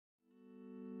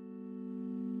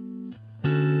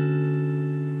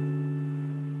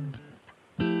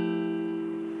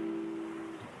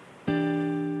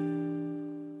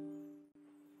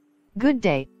Good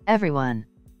day, everyone.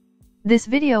 This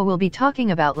video will be talking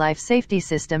about life safety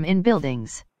system in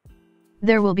buildings.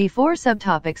 There will be 4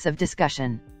 subtopics of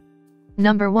discussion.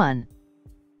 Number 1.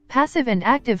 Passive and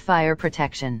active fire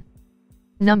protection.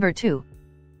 Number 2.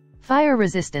 Fire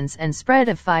resistance and spread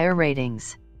of fire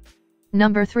ratings.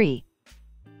 Number 3.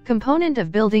 Component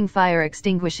of building fire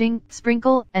extinguishing,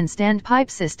 sprinkle, and standpipe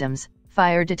systems,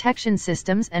 fire detection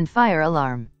systems and fire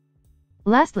alarm.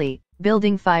 Lastly,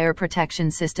 building fire protection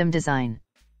system design.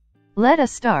 Let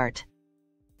us start.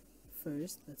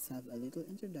 First, let's have a little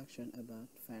introduction about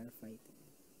firefighting.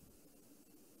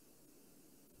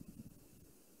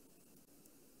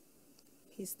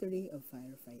 History of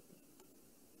firefighting.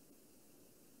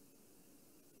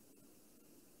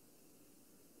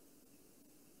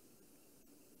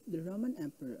 The Roman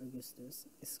Emperor Augustus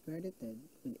is credited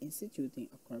with instituting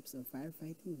a corps of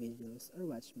firefighting vigils or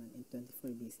watchmen in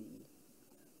 24 BCE,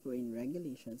 wherein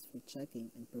regulations for checking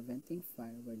and preventing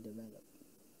fire were developed.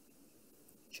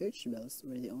 Church bells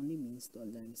were the only means to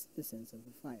alarm citizens of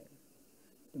a fire.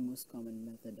 The most common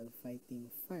method of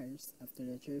fighting fires after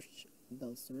the church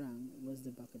bells rang was the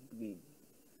bucket brigade,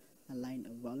 a line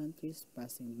of volunteers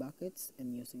passing buckets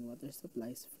and using water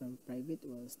supplies from private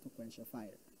wells to quench a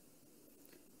fire.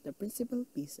 The principal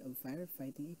piece of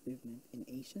firefighting equipment in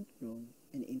ancient Rome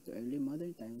and into early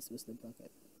modern times was the bucket,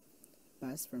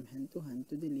 passed from hand to hand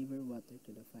to deliver water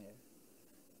to the fire.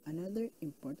 Another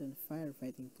important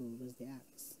firefighting tool was the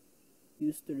axe,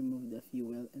 used to remove the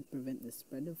fuel and prevent the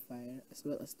spread of fire, as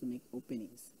well as to make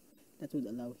openings that would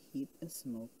allow heat and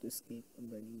smoke to escape a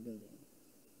burning building.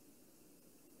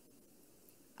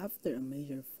 After a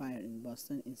major fire in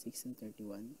Boston in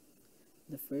 1631,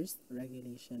 the first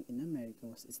regulation in America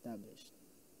was established.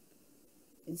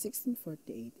 In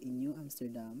 1648, in New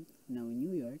Amsterdam, now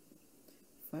New York,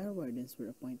 fire wardens were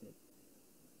appointed,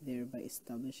 thereby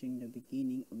establishing the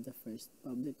beginning of the first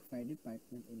public fire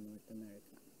department in North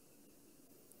America.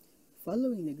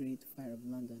 Following the Great Fire of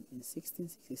London in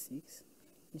 1666,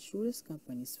 insurance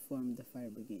companies formed the fire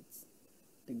brigades.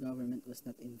 The government was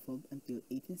not involved until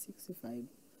 1865,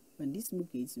 when these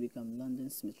brigades became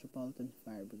London's Metropolitan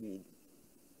Fire Brigade.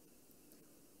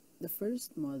 The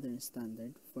first modern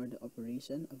standard for the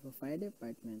operation of a fire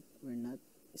department were not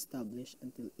established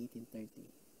until 1830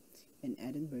 in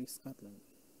Edinburgh, Scotland.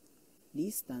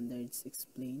 These standards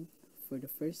explained, for the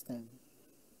first time,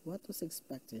 what was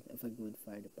expected of a good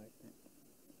fire department.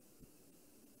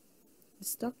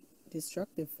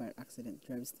 Destructive fire accident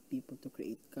drives the people to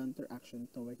create counteraction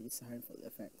toward its harmful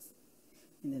effects.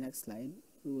 In the next slide,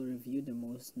 we will review the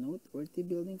most noteworthy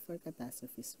building fire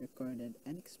catastrophes recorded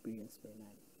and experienced by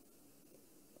man.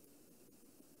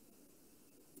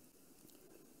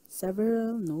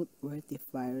 Several noteworthy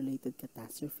fire-related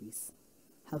catastrophes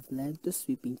have led to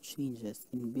sweeping changes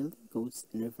in building codes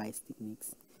and revised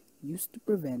techniques used to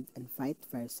prevent and fight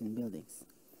fires in buildings.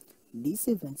 These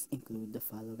events include the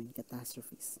following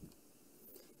catastrophes.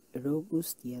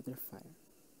 Oroco's Theater Fire.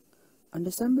 On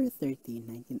December 30,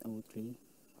 1903,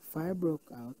 a fire broke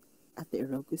out at the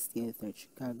Oroco's Theater in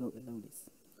Chicago,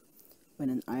 Illinois, when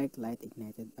an arc light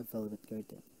ignited a velvet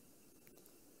curtain.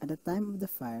 At the time of the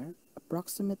fire,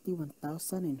 approximately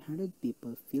 1,900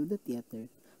 people filled the theater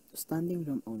to standing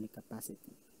room only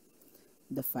capacity.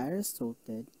 The fire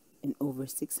resulted in over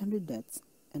 600 deaths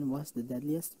and was the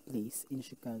deadliest place in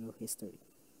Chicago history.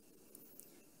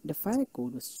 The fire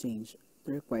code was changed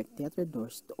to require theater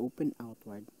doors to open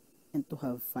outward and to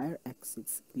have fire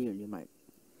exits clearly marked.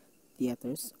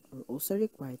 Theaters were also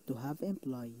required to have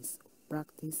employees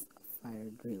practice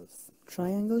fire drills.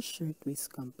 Triangle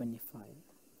Shirtwaist Company Fire.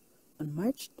 On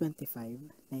March 25,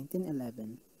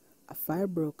 1911, a fire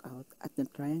broke out at the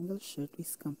Triangle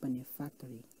Shirtwaist Company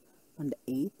factory on the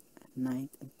 8th, 9th,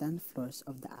 and 10th floors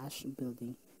of the Ash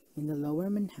Building in the Lower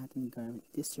Manhattan Garment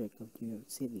District of New York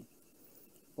City.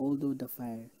 Although the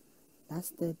fire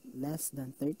lasted less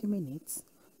than 30 minutes,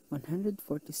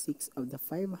 146 of the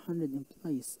 500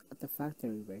 employees at the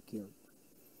factory were killed.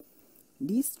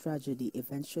 This tragedy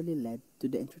eventually led to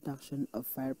the introduction of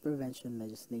fire prevention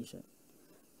legislation,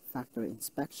 factory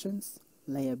inspections,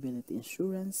 liability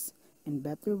insurance, and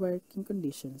better working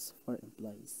conditions for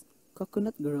employees.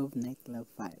 Coconut Grove Nightclub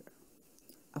Fire.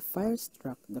 A fire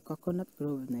struck the Coconut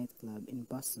Grove nightclub in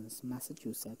Boston,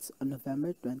 Massachusetts on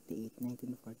November 28,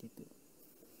 1942.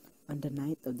 On the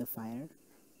night of the fire,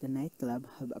 the nightclub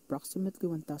had approximately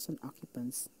 1,000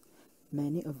 occupants,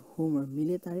 many of whom were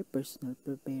military personnel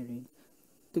preparing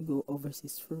to go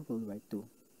overseas for World War II.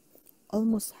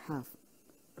 Almost half,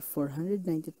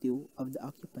 492 of the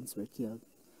occupants were killed,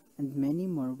 and many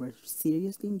more were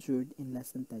seriously injured in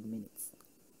less than 10 minutes.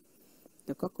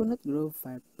 The Coconut Grove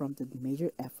fire prompted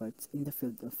major efforts in the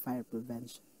field of fire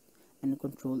prevention and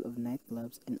control of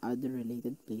nightclubs and other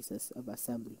related places of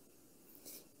assembly.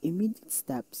 Immediate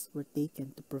steps were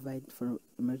taken to provide for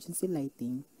emergency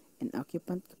lighting and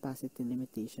occupant capacity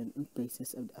limitation in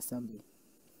places of assembly.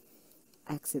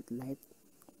 Exit lights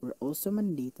were also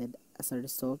mandated as a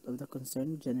result of the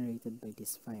concern generated by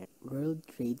this fire. World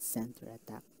Trade Center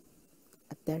attack.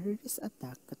 A terrorist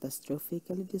attack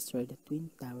catastrophically destroyed the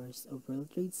twin towers of World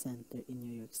Trade Center in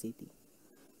New York City.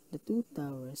 The two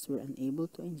towers were unable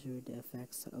to endure the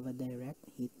effects of a direct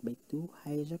hit by two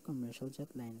hijacked commercial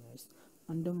jetliners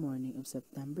on the morning of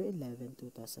September 11,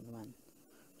 2001.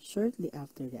 Shortly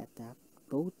after the attack,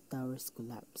 both towers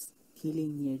collapsed,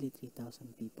 killing nearly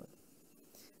 3,000 people.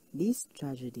 This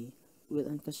tragedy will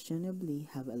unquestionably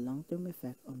have a long-term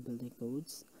effect on building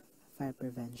codes, fire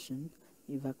prevention,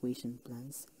 evacuation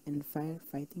plans, and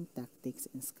firefighting tactics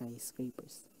in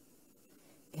skyscrapers.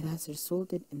 It has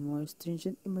resulted in more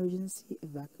stringent emergency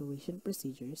evacuation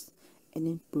procedures and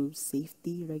improved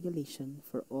safety regulation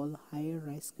for all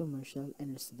higher-rise commercial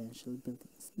and residential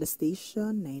buildings. The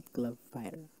Station Nightclub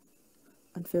Fire.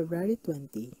 On February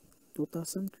 20,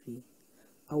 2003,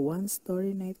 a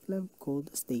one-story nightclub called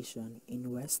The Station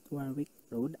in West Warwick,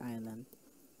 Rhode Island,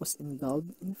 was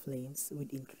engulfed in flames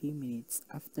within 3 minutes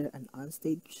after an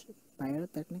onstage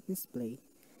pyrotechnic display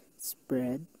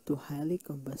spread to highly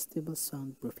combustible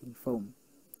soundproofing foam.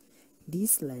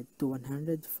 This led to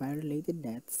 100 fire-related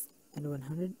deaths and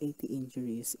 180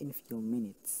 injuries in few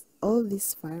minutes. All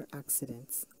these fire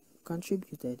accidents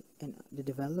contributed in the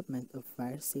development of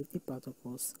fire safety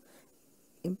protocols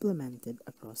implemented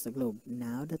across the globe.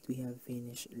 Now that we have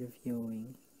finished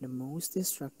reviewing the most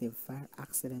destructive fire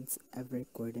accidents ever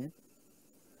recorded,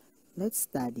 let's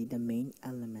study the main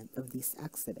element of this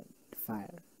accident,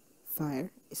 fire.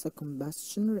 Fire is a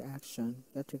combustion reaction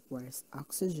that requires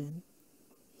oxygen,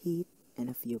 heat, and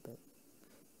a fuel.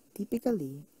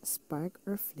 Typically, a spark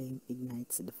or flame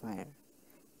ignites the fire,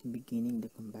 beginning the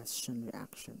combustion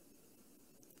reaction.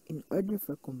 In order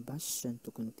for combustion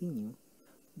to continue,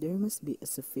 there must be a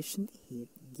sufficient heat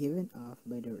given off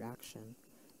by the reaction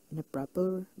and a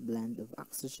proper blend of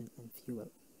oxygen and fuel.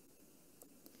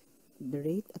 The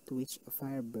rate at which a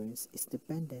fire burns is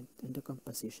dependent on the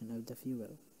composition of the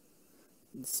fuel,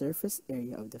 the surface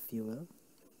area of the fuel,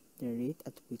 the rate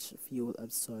at which fuel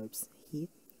absorbs heat,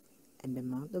 and the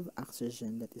amount of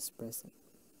oxygen that is present.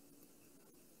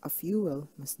 A fuel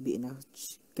must be in a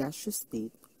gaseous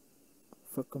state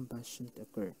for combustion to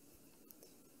occur.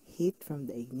 Heat from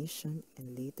the ignition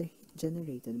and later heat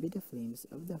generated by the flames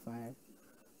of the fire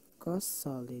cause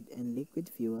solid and liquid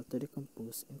fuel to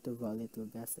decompose into volatile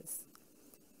gases.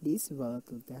 These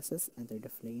volatile gases enter the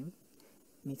flame,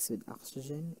 mix with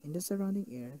oxygen in the surrounding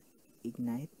air,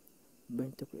 ignite,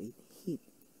 burn to create heat,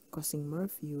 causing more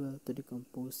fuel to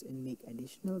decompose and make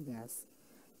additional gas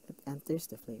that enters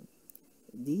the flame.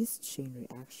 This chain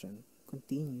reaction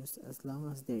continues as long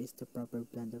as there is the proper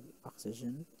blend of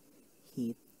oxygen,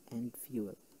 heat, and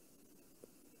fuel.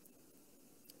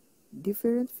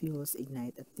 Different fuels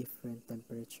ignite at different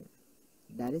temperature.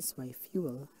 That is why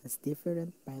fuel has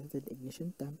different piloted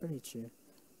ignition temperature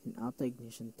and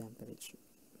auto-ignition temperature.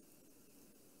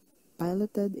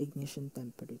 Piloted ignition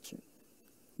temperature.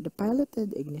 The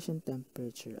piloted ignition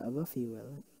temperature of a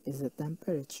fuel is the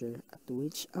temperature at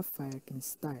which a fire can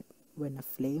start when a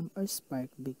flame or spark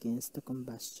begins the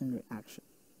combustion reaction.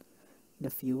 The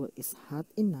fuel is hot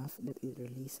enough that it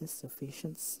releases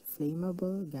sufficient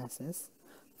flammable gases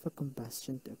for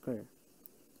combustion to occur,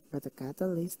 but a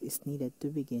catalyst is needed to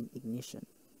begin ignition.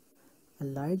 A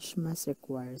large mass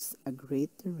requires a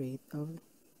greater rate of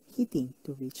heating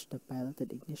to reach the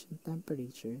piloted ignition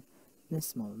temperature than a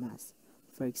small mass.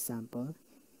 For example,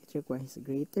 it requires a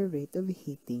greater rate of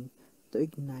heating to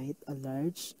ignite a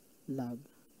large log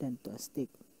than to a stick.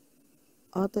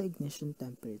 Auto-ignition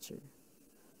temperature.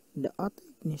 The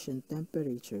auto-ignition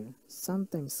temperature,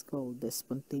 sometimes called the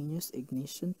spontaneous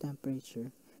ignition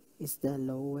temperature, is the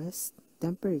lowest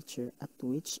temperature at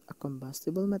which a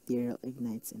combustible material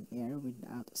ignites in air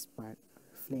without a spark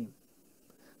or flame.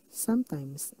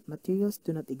 Sometimes, materials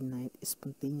do not ignite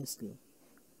spontaneously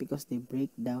because they break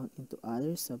down into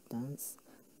other substances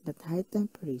at high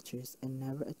temperatures and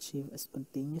never achieve a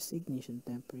spontaneous ignition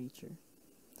temperature.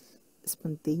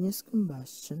 Spontaneous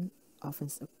combustion often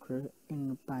occurs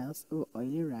in piles of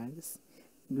oily rags,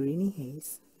 greeny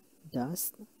haze,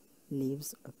 dust,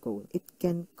 leaves, or coal. It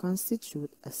can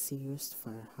constitute a serious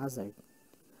fire hazard.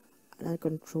 An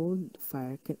uncontrolled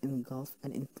fire can engulf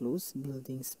an enclosed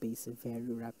building space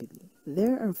very rapidly.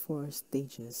 There are 4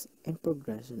 stages in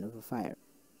progression of a fire.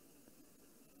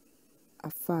 A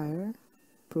fire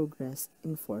progress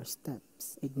in 4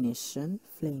 steps: ignition,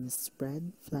 flame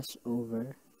spread,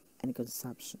 flashover, and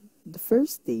consumption. The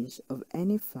first stage of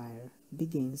any fire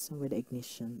begins with the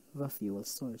ignition of a fuel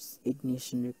source.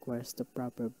 Ignition requires the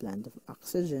proper blend of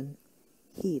oxygen,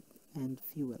 heat, and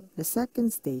fuel. The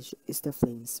second stage is the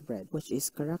flame spread, which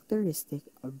is characteristic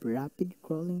of rapid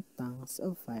crawling tongues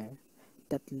of fire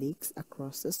that leaks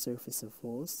across the surface of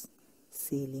walls,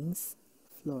 ceilings,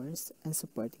 floors, and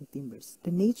supporting timbers.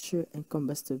 The nature and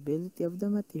combustibility of the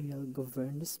material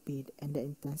govern the speed and the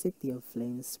intensity of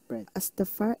flame spread. As the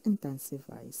fire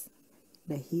intensifies,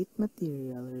 the heat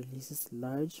material releases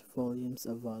large volumes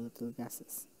of volatile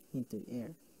gases into the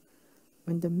air.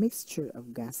 When the mixture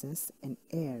of gases and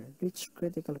air reach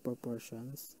critical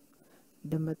proportions,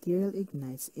 the material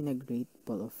ignites in a great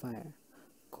ball of fire,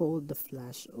 called the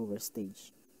flashover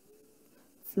stage.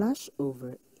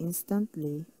 Flashover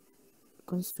instantly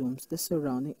consumes the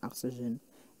surrounding oxygen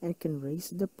and can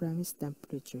raise the premise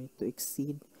temperature to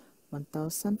exceed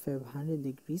 1500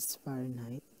 degrees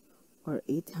Fahrenheit or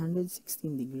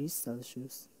 816 degrees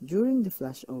Celsius. During the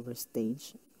flashover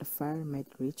stage, the fire might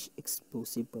reach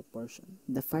explosive proportion.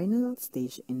 The final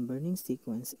stage in burning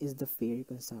sequence is the fiery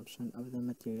consumption of the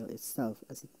material itself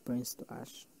as it burns to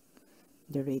ash.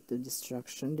 The rate of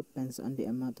destruction depends on the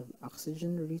amount of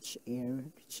oxygen-rich air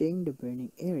reaching the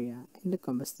burning area and the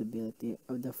combustibility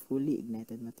of the fully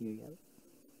ignited material.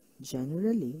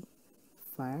 Generally,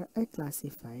 fire are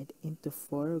classified into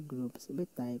 4 groups by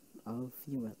type of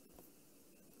fuel.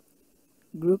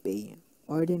 Group A,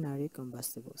 ordinary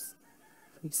combustibles.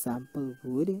 For example,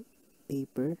 wood,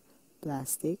 paper,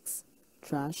 plastics,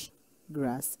 trash,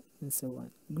 grass, and so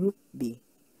on. Group B,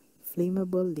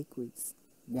 flammable liquids.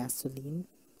 Gasoline,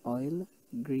 oil,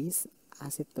 grease,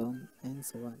 acetone, and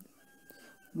so on.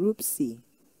 Group C,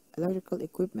 electrical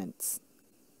equipments.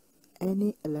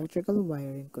 Any electrical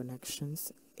wiring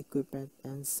connections, equipment,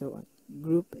 and so on.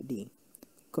 Group D,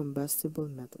 combustible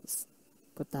metals.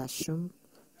 Potassium,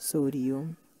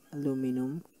 sodium,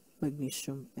 aluminum,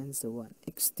 magnesium, and so on.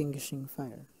 Extinguishing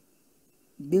fire.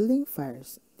 Building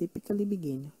fires typically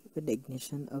begin with the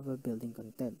ignition of a building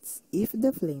contents. If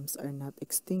the flames are not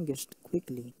extinguished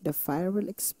quickly, the fire will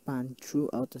expand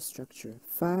throughout the structure.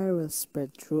 Fire will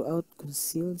spread throughout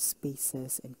concealed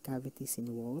spaces and cavities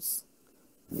in walls,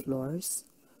 floors,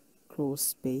 crawl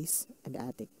space, and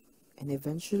attic, and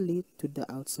eventually to the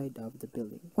outside of the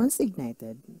building. Once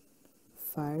ignited,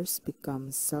 fires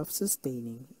become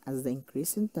self-sustaining as the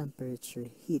increase in temperature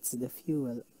heats the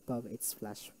fuel above its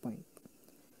flash point.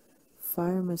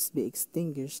 Fire must be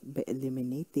extinguished by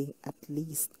eliminating at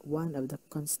least one of the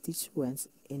constituents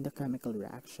in the chemical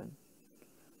reaction: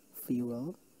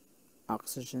 fuel,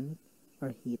 oxygen,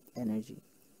 or heat energy.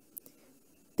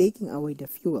 Taking away the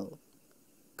fuel,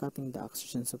 cutting the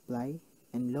oxygen supply,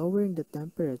 and lowering the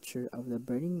temperature of the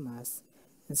burning mass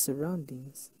and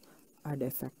surroundings are the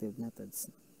effective methods.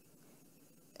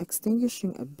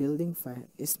 Extinguishing a building fire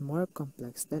is more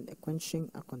complex than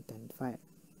quenching a content fire.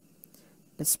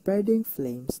 The spreading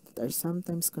flames that are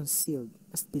sometimes concealed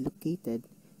must be located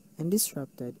and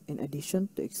disrupted in addition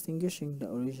to extinguishing the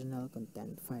original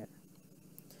content fire.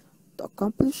 To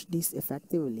accomplish this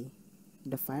effectively,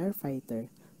 the firefighter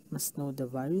must know the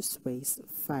various ways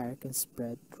fire can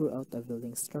spread throughout a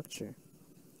building structure.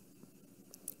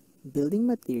 Building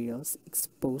materials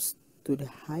exposed to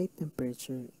the high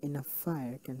temperature in a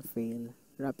fire can fail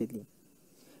rapidly.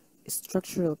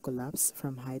 Structural collapse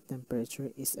from high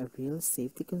temperature is a real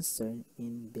safety concern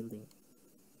in building.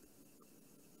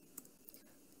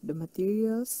 The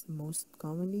materials most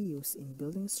commonly used in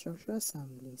building structural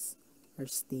assemblies are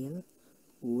steel,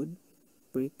 wood,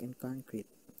 brick, and concrete.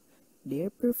 Their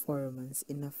performance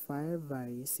in a fire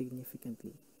varies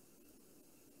significantly.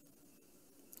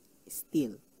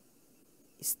 Steel.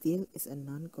 Steel is a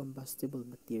non-combustible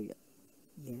material,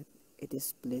 yet it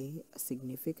displays a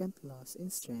significant loss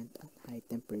in strength at high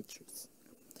temperatures.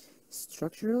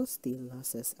 Structural steel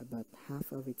loses about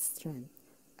half of its strength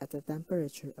at a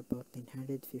temperature about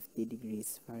 950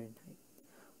 degrees Fahrenheit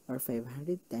or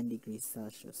 510 degrees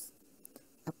Celsius.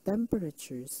 At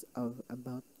temperatures of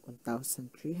about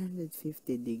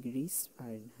 1350 degrees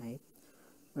Fahrenheit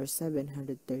or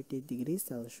 730 degrees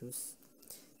Celsius,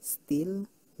 steel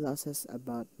loses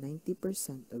about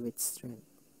 90% of its strength.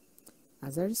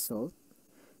 As a result,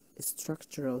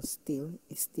 structural steel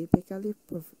is typically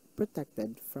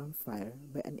protected from fire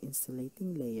by an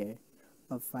insulating layer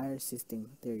of fire-resisting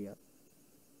material.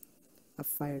 A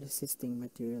fire-resisting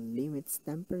material limits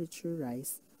temperature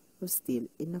rise of steel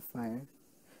in a fire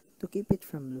to keep it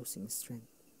from losing strength.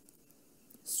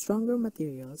 Stronger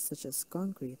materials such as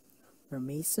concrete or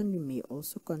masonry may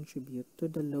also contribute to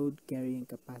the load carrying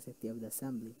capacity of the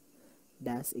assembly,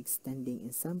 thus extending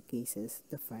in some cases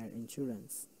the fire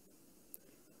endurance.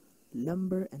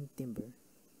 Lumber and timber.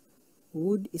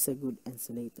 Wood is a good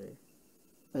insulator,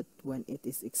 but when it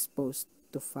is exposed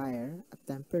to fire at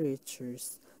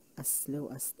temperatures as low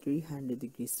as 300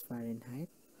 degrees Fahrenheit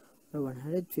or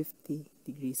 150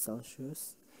 degrees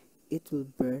Celsius, it will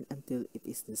burn until it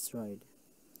is destroyed.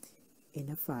 In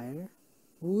a fire,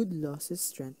 wood loses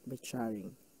strength by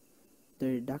charring. The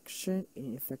reduction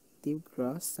in effective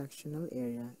cross-sectional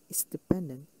area is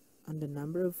dependent on the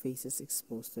number of faces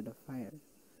exposed to the fire.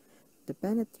 The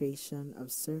penetration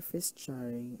of surface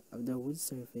charring of the wood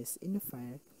surface in a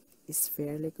fire is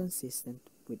fairly consistent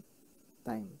with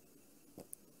time.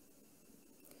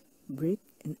 Brick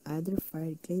and other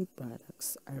fired clay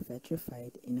products are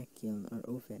vitrified in a kiln or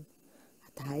oven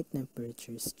at high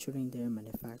temperatures during their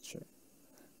manufacture.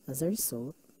 As a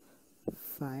result,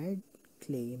 fired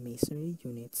clay masonry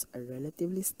units are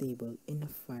relatively stable in a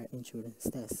fire endurance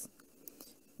test.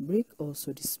 Brick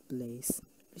also displays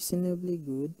reasonably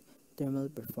good thermal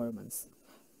performance.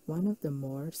 One of the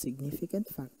more significant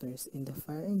factors in the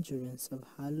fire endurance of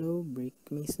hollow brick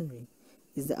masonry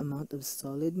is the amount of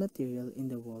solid material in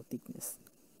the wall thickness.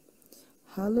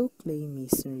 Hollow clay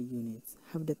masonry units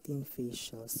have the thin face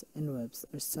shells and webs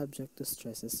are subject to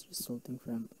stresses resulting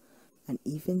from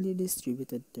unevenly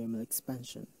distributed thermal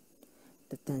expansion.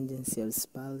 The tendency of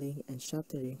spalling and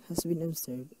shattering has been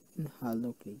observed in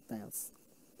hollow clay tiles.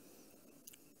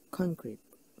 Concrete.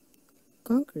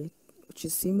 Concrete, which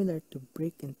is similar to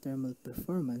brick in thermal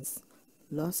performance,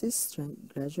 loses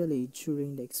strength gradually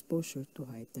during the exposure to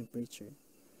high temperature.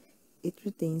 It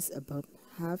retains about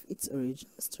half its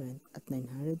original strength at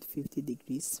 950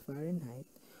 degrees Fahrenheit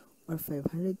or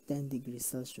 510 degrees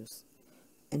Celsius,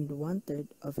 and one-third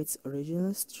of its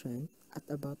original strength at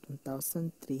about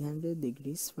 1300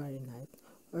 degrees Fahrenheit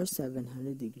or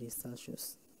 700 degrees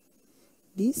Celsius.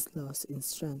 This loss in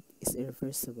strength is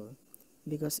irreversible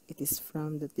because it is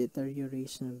from the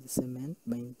deterioration of the cement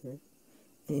binder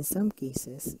and in some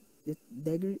cases the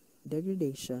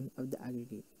degradation of the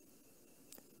aggregate.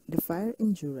 The fire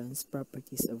endurance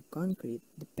properties of concrete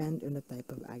depend on the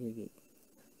type of aggregate,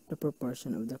 the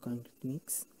proportion of the concrete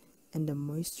mix, and the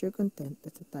moisture content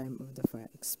at the time of the fire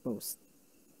exposed.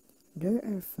 There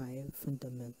are 5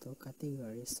 fundamental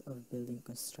categories of building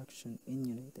construction in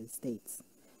United States,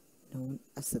 known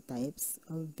as the types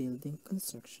of building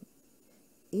construction.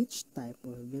 Each type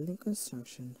of building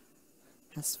construction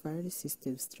has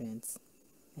fire-resistive strengths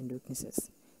and weaknesses.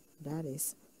 That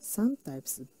is, some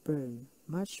types burn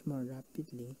much more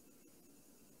rapidly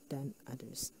than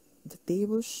others. The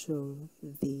table shows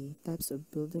the types of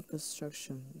building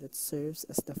construction that serves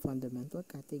as the fundamental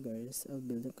categories of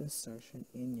building construction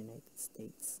in United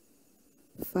States.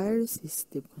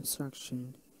 Fire-resistive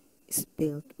construction is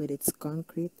built with its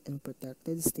concrete and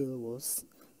protected steel walls,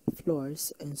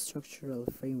 floors, and structural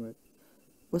framework.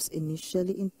 Was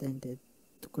initially intended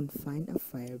to confine a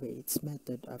fire by its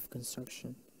method of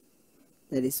construction.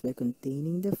 That is by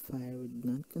containing the fire with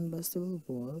non-combustible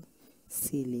wall,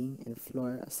 ceiling, and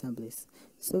floor assemblies,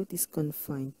 so it is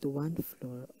confined to one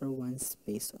floor or one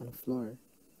space on a floor.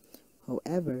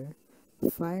 However,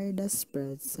 fire does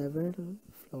spread several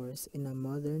floors in a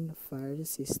modern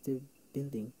fire-resistive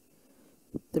building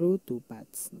through 2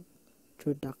 paths: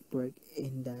 through ductwork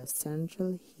in the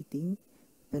central heating,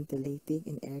 ventilating,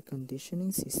 and air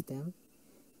conditioning system,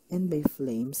 and by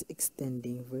flames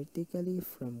extending vertically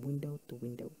from window to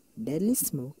window. Deadly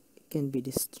smoke can be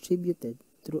distributed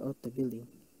throughout the building.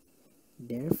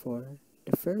 Therefore,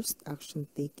 the first action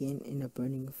taken in a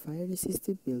burning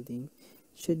fire-resistant building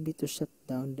should be to shut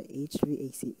down the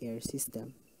HVAC air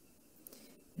system.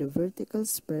 The vertical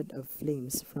spread of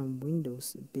flames from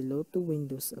windows below to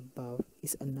windows above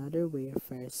is another way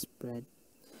fire spread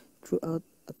throughout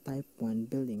a Type 1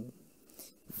 building.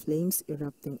 Flames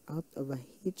erupting out of a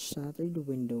heat-shattered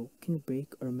window can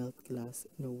break or melt glass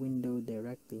in a window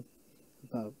directly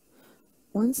above.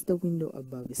 Once the window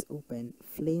above is open,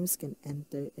 flames can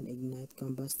enter and ignite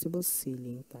combustible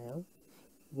ceiling tile,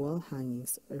 wall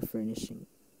hangings, or furnishing.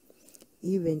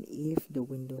 Even if the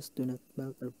windows do not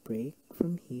melt or break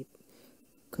from heat,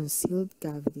 concealed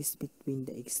cavities between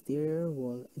the exterior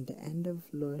wall and the end of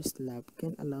floor slab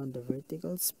can allow the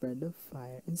vertical spread of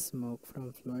fire and smoke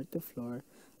from floor to floor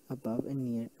above and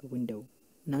near a window.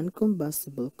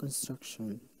 Non-combustible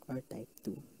construction, or Type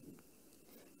 2.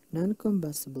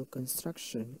 Non-combustible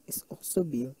construction is also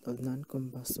built of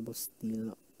non-combustible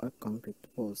steel or concrete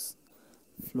walls,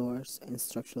 floors, and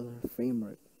structural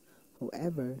framework.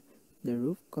 However, the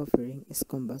roof covering is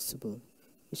combustible,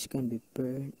 which can be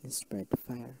burned and spread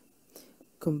fire.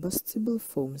 Combustible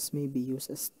foams may be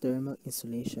used as thermal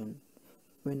insulation.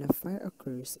 When a fire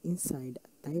occurs inside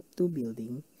a Type 2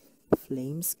 building,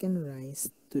 flames can rise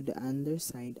to the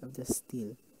underside of the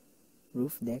steel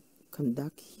roof deck,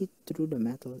 conduct heat through the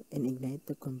metal, and ignite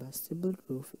the combustible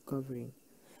roof covering.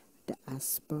 The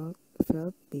asphalt,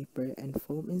 felt paper, and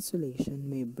foam insulation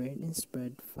may burn and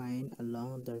spread fine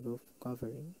along the roof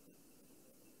covering.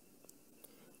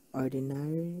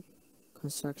 Ordinary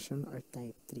construction or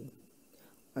Type 3.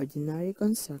 Ordinary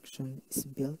construction is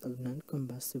built of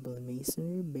non-combustible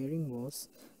masonry bearing walls,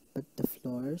 but the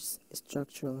floors,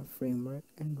 structural framework,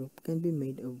 and roof can be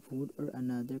made of wood or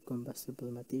another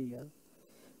combustible material.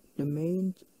 The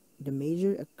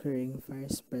major occurring fire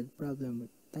spread problem with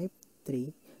Type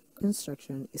 3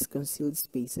 construction is concealed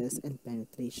spaces and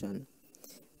penetration.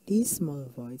 These small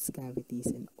voids, cavities,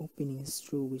 and openings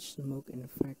through which smoke and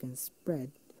fire can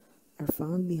spread are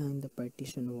found behind the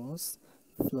partition walls,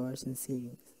 floors, and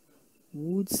ceilings.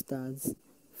 Wood studs,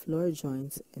 floor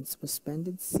joints, and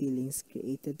suspended ceilings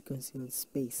created concealed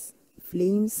space.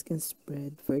 Flames can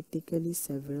spread vertically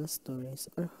several stories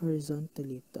or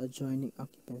horizontally to adjoining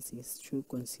occupancies through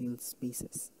concealed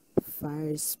spaces.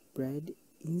 Fires spread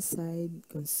inside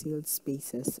concealed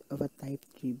spaces of a Type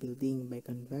 3 building by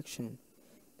convection.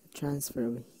 The transfer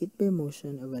of heat by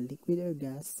motion of a liquid or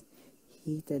gas,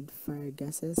 heated fire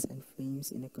gases and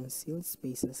flames in a concealed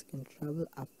spaces can travel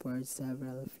upward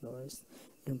several floors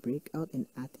and break out in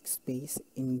attic space,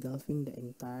 engulfing the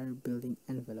entire building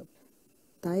envelope.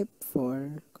 Type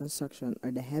 4 construction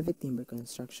or the heavy timber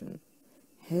construction.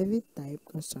 Heavy type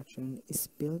construction is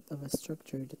built of a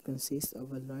structure that consists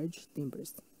of a large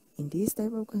timbers. In this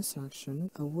type of construction,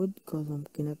 a wood column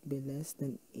cannot be less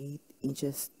than 8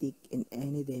 inches thick in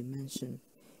any dimension,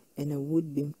 and a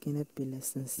wood beam cannot be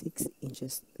less than 6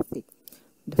 inches thick.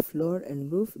 The floor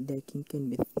and roof decking can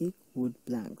be thick wood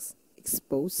planks,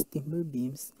 exposed timber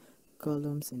beams,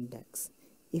 columns, and decks.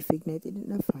 If ignited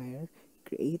in a fire,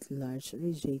 create large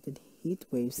radiated heat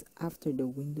waves after the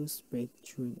windows break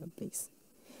during a blaze.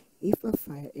 If a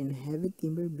fire in a heavy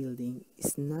timber building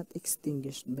is not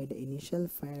extinguished by the initial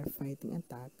firefighting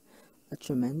attack, a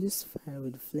tremendous fire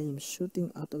with flames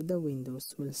shooting out of the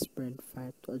windows will spread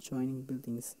fire to adjoining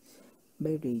buildings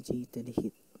by radiated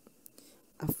heat.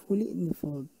 A fully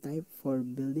involved Type 4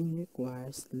 building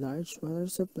requires large water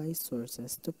supply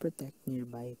sources to protect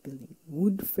nearby buildings.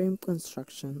 Wood frame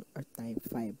construction or Type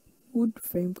 5. Wood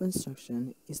frame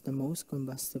construction is the most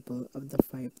combustible of the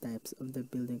 5 types of the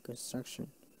building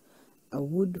construction. A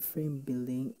wood frame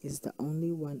building is the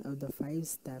only one of the 5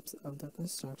 steps of the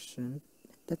construction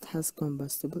that has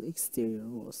combustible exterior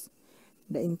walls.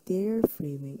 The interior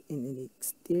framing and the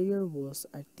exterior walls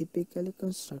are typically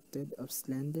constructed of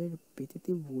slender,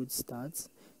 repetitive wood studs,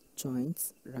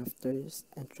 joints, rafters,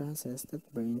 and trusses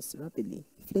that burns rapidly.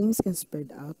 Flames can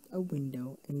spread out a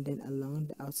window and then along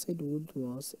the outside wood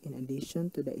walls. In addition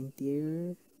to the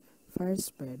interior fire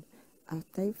spread, a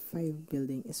Type 5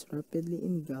 building is rapidly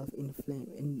engulfed in flame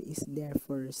and is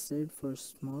therefore reserved for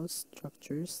small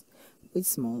structures with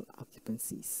small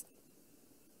occupancies.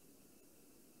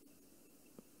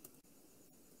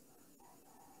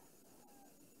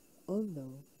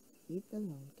 Although heat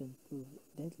alone can prove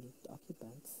deadly to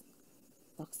occupants,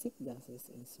 toxic gases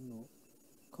and smoke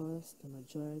cause the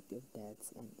majority of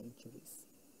deaths and injuries.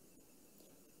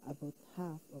 About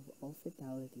half of all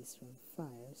fatalities from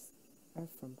fires are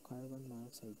from carbon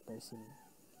monoxide poisoning,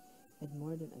 and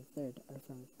more than a third are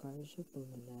from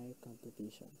cardiopulmonary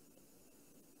complication.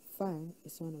 Fire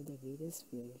is one of the greatest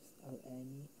fears of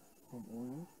any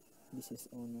homeowner, business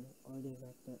owner, or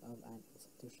director of an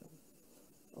institution.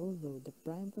 Although the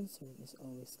prime concern is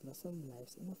always loss of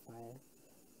lives in a fire,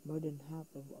 more than half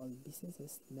of all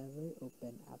businesses never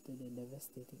open after the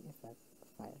devastating effect of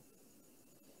fire.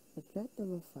 The threat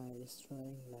of a fire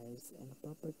destroying lives and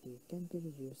property can be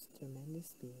reduced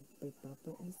tremendously by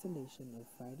proper installation of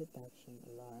fire detection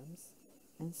alarms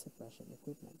and suppression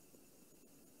equipment.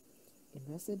 In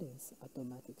residence,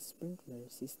 automatic sprinkler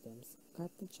systems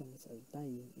cut the chance of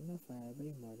dying in a fire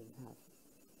by more than half.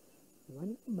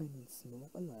 When combined with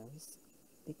smoke alarms,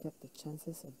 they cut the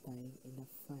chances of dying in a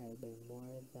fire by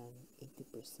more than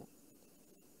 80%,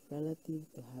 relative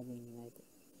to having ignited.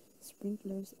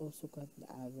 Sprinklers also cut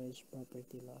the average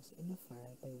property loss in a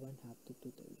fire by one-half to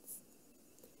two-thirds.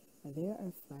 There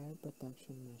are fire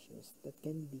protection measures that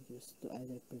can be used to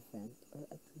either prevent or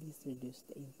at least reduce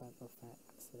the impact of fire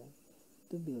accident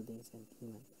to buildings and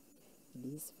human.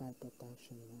 These fire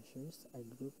protection measures are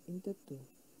grouped into two,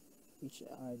 which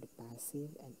are the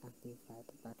passive and active fire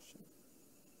protection.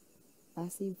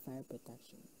 Passive fire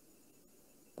protection.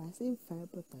 Passive fire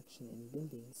protection in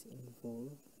buildings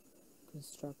involve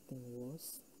constructing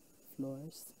walls,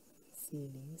 floors,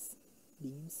 ceilings,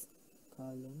 beams,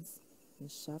 columns, and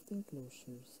shaft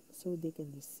enclosures so they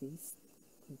can resist,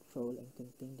 control, and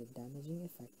contain the damaging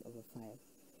effect of a fire.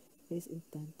 It is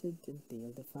intended to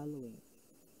entail the following: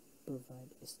 provide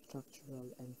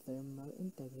structural and thermal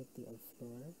integrity of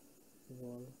floor,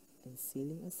 wall, and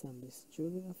ceiling assemblies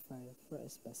during a fire for a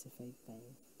specified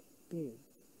time period.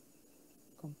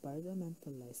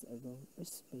 Compartmentalize a room or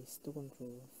space to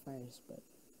control fire spread.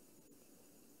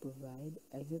 Provide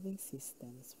exiting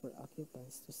systems for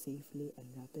occupants to safely and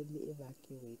rapidly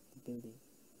evacuate the building.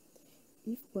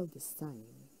 If well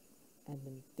designed and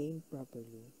maintained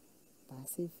properly,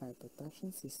 passive fire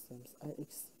protection systems are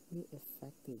extremely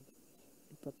effective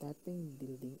in protecting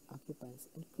building occupants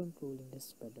and controlling the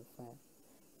spread of fire.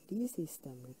 These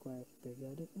systems require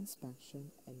periodic inspection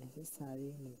and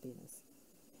necessary maintenance.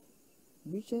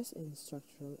 Breaches in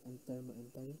structural and thermal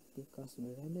integrity caused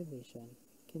by renovation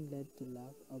can lead to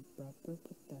lack of proper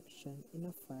protection in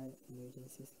a fire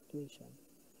emergency situation.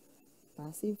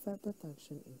 Passive fire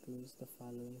protection includes the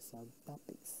following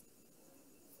subtopics: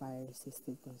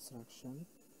 fire-resistant construction,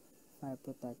 fire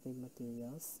protective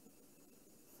materials,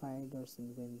 fire doors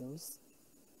and windows,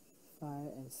 fire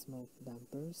and smoke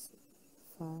dampers,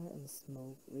 fire and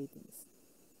smoke ratings.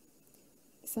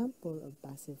 Example of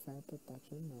passive fire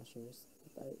protection measures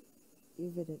that are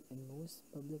evident in most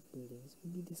public buildings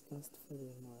will be discussed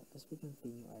furthermore as we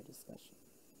continue our discussion.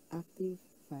 Active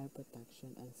fire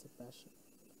protection and suppression.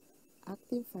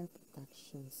 Active fire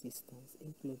protection systems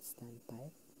include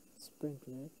standpipe,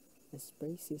 sprinkler, and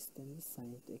spray systems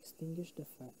designed to extinguish the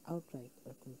fire outright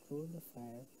or control the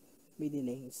fire by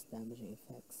delaying its damaging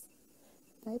effects.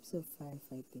 Types of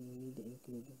firefighting media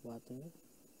include water,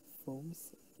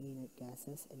 foams, inert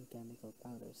gases, and chemical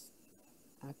powders.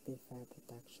 Active fire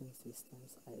protection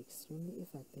systems are extremely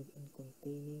effective in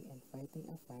containing and fighting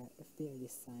a fire if they are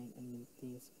designed and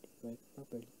maintained to work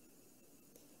properly.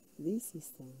 These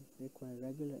systems require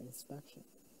regular inspection,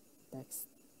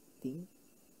 testing,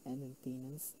 and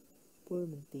maintenance. Poor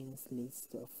maintenance leads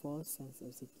to a false sense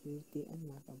of security and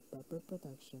lack of proper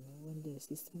protection when the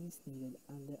system is needed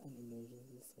under an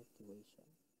emergency situation.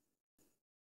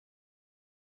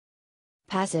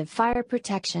 Passive fire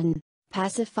protection.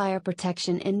 Passive fire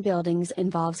protection in buildings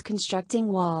involves constructing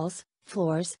walls,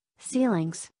 floors,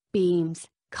 ceilings, beams,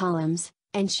 columns,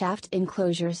 and shaft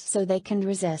enclosures so they can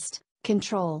resist,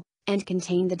 control, and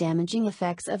contain the damaging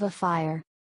effects of a fire.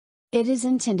 It is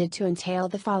intended to entail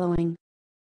the following: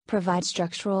 provide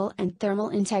structural and thermal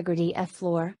integrity of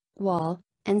floor, wall,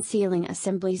 and ceiling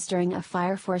assemblies during a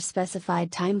fire for a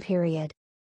specified time period.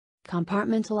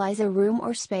 Compartmentalize a room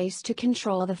or space to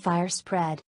control the fire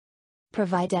spread.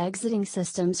 Provide exiting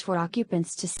systems for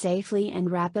occupants to safely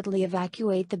and rapidly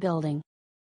evacuate the building.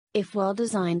 If well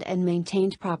designed and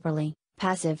maintained properly,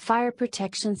 passive fire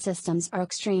protection systems are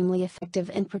extremely effective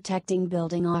in protecting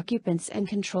building occupants and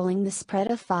controlling the spread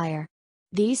of fire.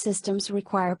 These systems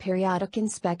require periodic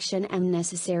inspection and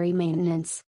necessary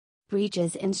maintenance.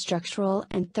 Breaches in structural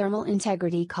and thermal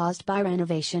integrity caused by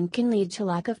renovation can lead to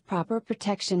lack of proper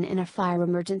protection in a fire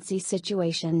emergency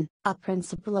situation. A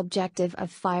principal objective of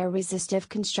fire-resistive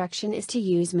construction is to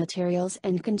use materials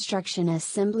and construction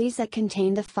assemblies that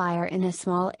contain the fire in a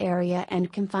small area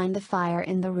and confine the fire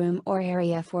in the room or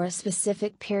area for a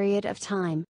specific period of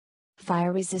time.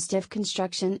 Fire-resistive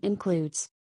construction includes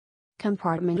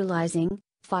compartmentalizing,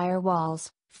 fire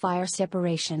walls, fire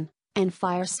separation, and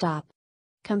fire stop.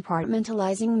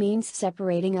 Compartmentalizing means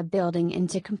separating a building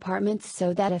into compartments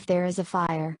so that if there is a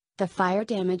fire, the fire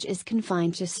damage is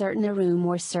confined to certain a room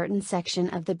or certain section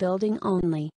of the building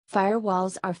only. Fire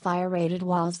walls are fire-rated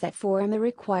walls that form the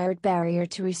required barrier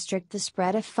to restrict the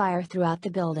spread of fire throughout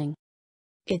the building.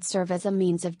 It serves as a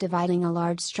means of dividing a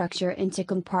large structure into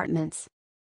compartments.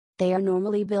 They are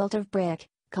normally built of brick,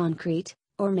 concrete,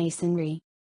 or masonry.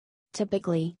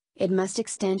 Typically, it must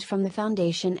extend from the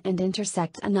foundation and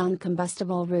intersect a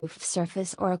non-combustible roof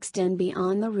surface or extend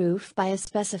beyond the roof by a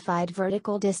specified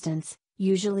vertical distance,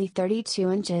 usually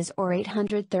 32 inches or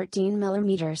 813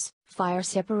 millimeters. Fire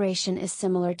separation is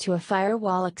similar to a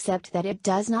firewall except that it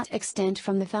does not extend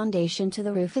from the foundation to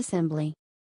the roof assembly.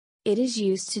 It is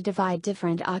used to divide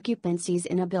different occupancies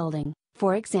in a building,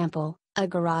 for example, a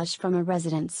garage from a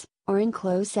residence, or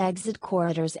enclose exit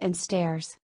corridors and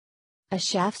stairs. A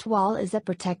shaft wall is a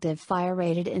protective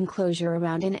fire-rated enclosure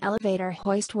around an elevator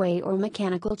hoistway or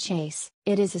mechanical chase.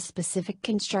 It is a specific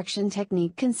construction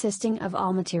technique consisting of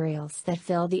all materials that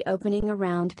fill the opening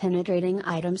around penetrating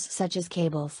items such as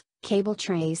cables, cable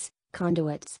trays,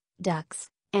 conduits, ducts,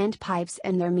 and pipes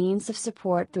and their means of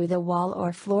support through the wall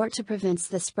or floor to prevent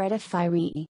the spread of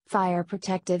fire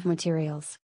protective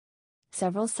materials.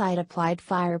 Several site-applied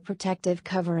fire protective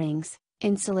coverings,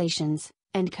 insulations,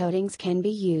 and coatings can be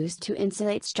used to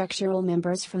insulate structural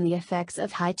members from the effects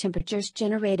of high temperatures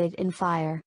generated in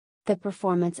fire. The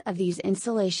performance of these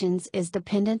insulations is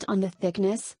dependent on the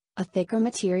thickness. A thicker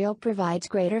material provides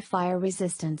greater fire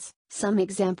resistance. Some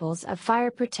examples of fire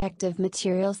protective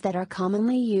materials that are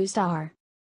commonly used are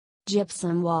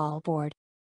gypsum wallboard,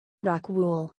 rock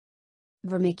wool,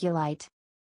 vermiculite,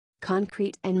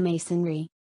 concrete and masonry.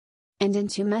 And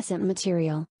intumescent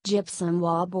material. Gypsum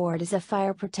wallboard is a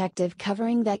fire protective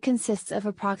covering that consists of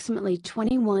approximately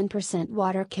 21%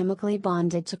 water chemically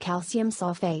bonded to calcium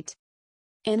sulfate.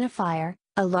 In a fire,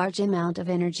 a large amount of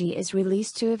energy is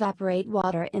released to evaporate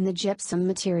water in the gypsum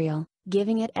material,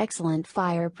 giving it excellent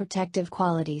fire protective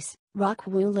qualities. Rock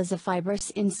wool is a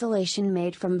fibrous insulation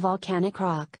made from volcanic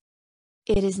rock.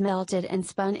 It is melted and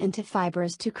spun into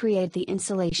fibers to create the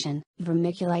insulation.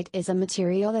 Vermiculite is a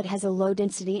material that has a low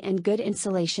density and good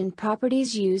insulation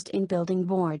properties used in building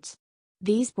boards.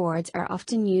 These boards are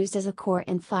often used as a core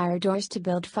in fire doors to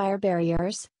build fire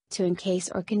barriers, to encase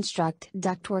or construct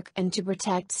ductwork and to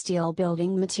protect steel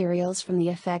building materials from the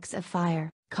effects of fire.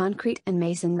 Concrete and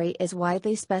masonry is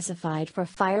widely specified for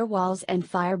fire walls and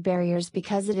fire barriers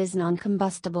because it is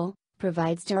non-combustible,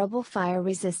 provides durable fire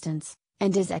resistance,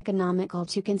 and is economical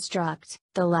to construct.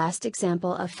 The last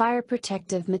example of fire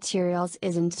protective materials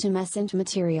is intumescent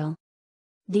material.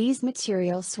 These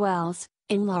material swells,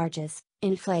 enlarges,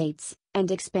 inflates,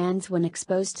 and expands when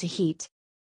exposed to heat.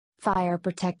 Fire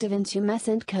protective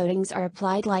intumescent coatings are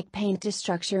applied like paint to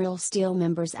structural steel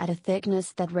members at a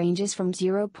thickness that ranges from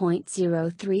 0.03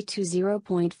 to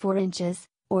 0.4 inches,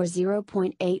 or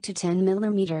 0.8 to 10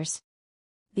 millimeters.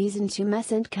 These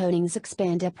intumescent coatings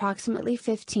expand approximately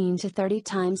 15 to 30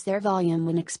 times their volume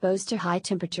when exposed to high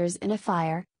temperatures in a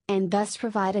fire, and thus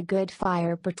provide a good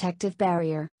fire protective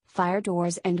barrier. Fire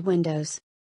doors and windows.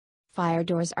 Fire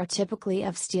doors are typically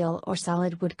of steel or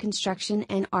solid wood construction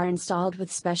and are installed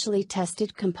with specially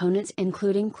tested components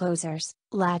including closers,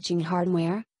 latching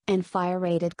hardware, and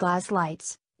fire-rated glass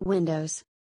lights, windows.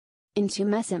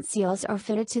 Intumescent seals are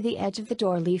fitted to the edge of the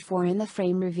door leaf or in the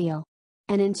frame reveal.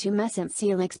 An intumescent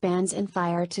seal expands in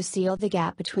fire to seal the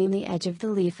gap between the edge of the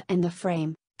leaf and the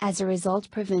frame, as a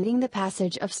result preventing the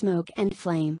passage of smoke and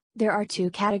flame. There are two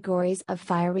categories of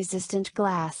fire-resistant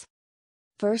glass.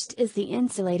 First is the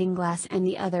insulating glass and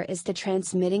the other is the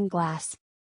transmitting glass.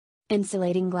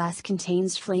 Insulating glass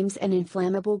contains flames and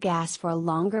inflammable gas for a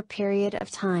longer period of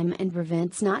time and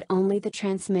prevents not only the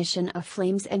transmission of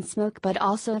flames and smoke but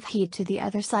also of heat to the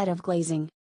other side of glazing.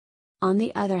 On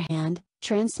the other hand,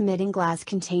 transmitting glass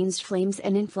contains flames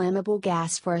and inflammable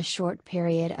gas for a short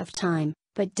period of time,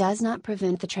 but does not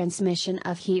prevent the transmission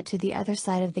of heat to the other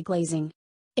side of the glazing.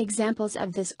 Examples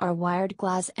of this are wired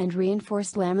glass and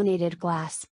reinforced laminated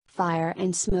glass. Fire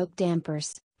and smoke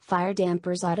dampers. Fire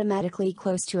dampers automatically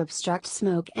close to obstruct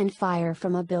smoke and fire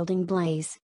from a building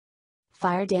blaze.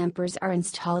 Fire dampers are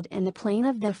installed in the plane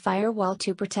of the firewall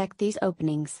to protect these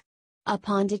openings.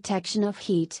 Upon detection of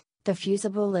heat, the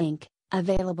fusible link,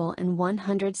 available in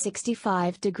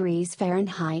 165 degrees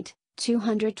Fahrenheit,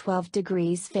 212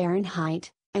 degrees Fahrenheit,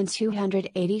 and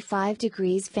 285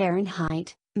 degrees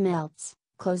Fahrenheit, melts,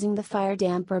 closing the fire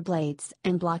damper blades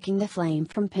and blocking the flame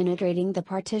from penetrating the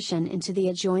partition into the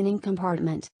adjoining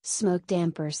compartment. Smoke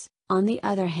dampers, on the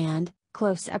other hand,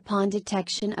 close upon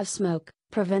detection of smoke,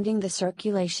 preventing the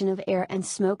circulation of air and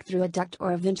smoke through a duct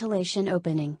or a ventilation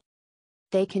opening.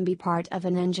 They can be part of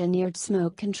an engineered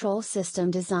smoke control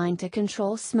system designed to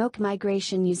control smoke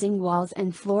migration using walls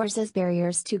and floors as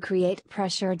barriers to create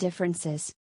pressure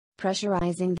differences.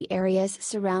 Pressurizing the areas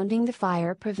surrounding the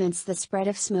fire prevents the spread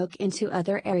of smoke into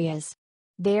other areas.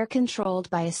 They are controlled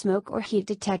by a smoke or heat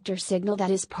detector signal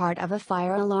that is part of a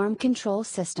fire alarm control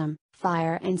system.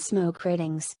 Fire and smoke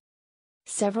ratings.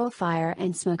 Several fire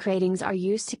and smoke ratings are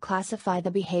used to classify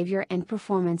the behavior and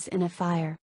performance in a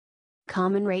fire.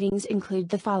 Common ratings include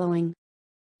the following: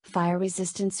 fire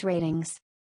resistance ratings,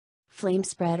 flame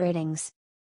spread ratings,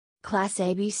 Class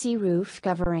ABC roof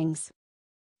coverings,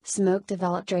 smoke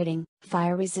developed rating.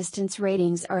 Fire resistance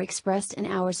ratings are expressed in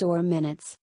hours or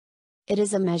minutes. It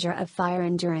is a measure of fire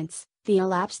endurance, the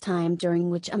elapsed time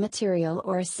during which a material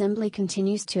or assembly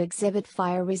continues to exhibit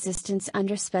fire resistance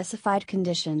under specified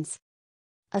conditions.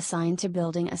 Assigned to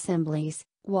building assemblies,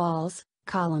 walls,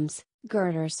 columns,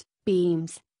 girders,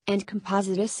 beams, and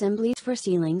composite assemblies for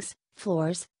ceilings,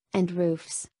 floors, and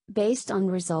roofs. based on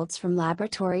results from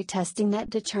laboratory testing that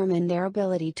determine their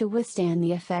ability to withstand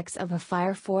the effects of a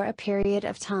fire for a period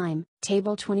of time.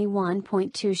 Table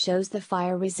 21.2 shows the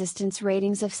fire resistance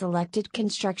ratings of selected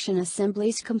construction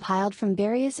assemblies compiled from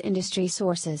various industry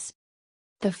sources.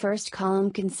 The first column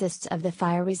consists of the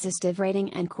fire resistive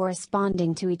rating, and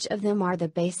corresponding to each of them are the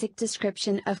basic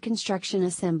description of construction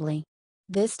assembly.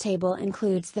 This table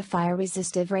includes the fire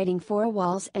resistive rating for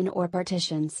walls and/or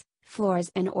partitions, floors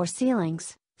and/or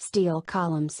ceilings, steel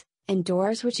columns, and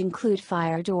doors, which include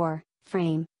fire door,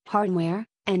 frame, hardware,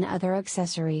 and other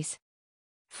accessories.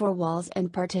 For walls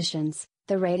and partitions,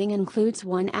 the rating includes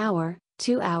 1 hour,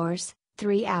 2 hours,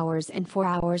 3 hours and 4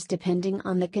 hours depending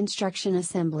on the construction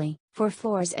assembly. For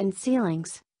floors and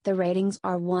ceilings, the ratings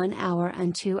are 1 hour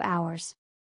and 2 hours.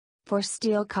 For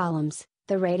steel columns,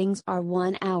 the ratings are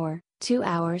 1 hour, 2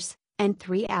 hours, and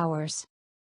 3 hours.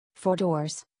 For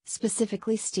doors,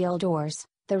 specifically steel doors,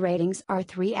 the ratings are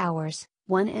 3 hours,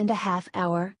 1.5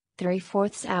 hour,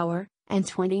 3/4 hour, and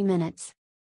 20 minutes.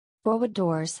 For wood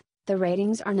doors, the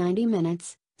ratings are 90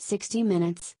 minutes, 60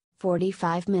 minutes,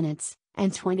 45 minutes,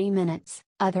 and 20 minutes.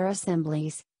 Other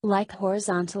assemblies, like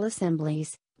horizontal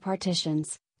assemblies,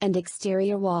 partitions, and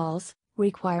exterior walls,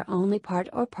 require only part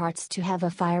or parts to have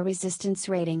a fire resistance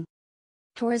rating.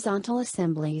 Horizontal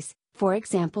assemblies, for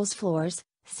examples floors,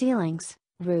 ceilings,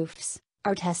 roofs,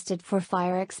 are tested for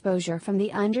fire exposure from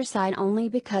the underside only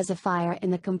because a fire in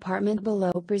the compartment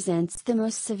below presents the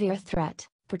most severe threat.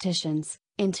 Partitions,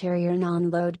 interior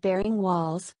non-load-bearing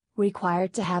walls,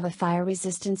 required to have a fire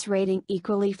resistance rating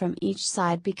equally from each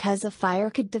side because a fire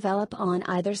could develop on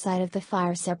either side of the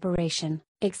fire separation.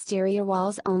 Exterior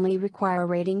walls only require a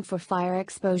rating for fire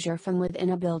exposure from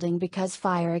within a building because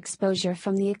fire exposure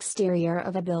from the exterior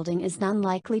of a building is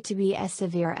unlikely to be as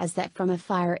severe as that from a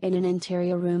fire in an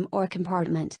interior room or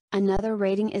compartment. Another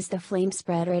rating is the flame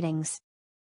spread ratings.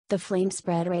 The flame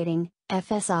spread rating,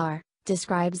 FSR,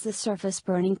 describes the surface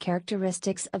burning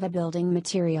characteristics of a building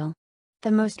material.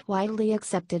 The most widely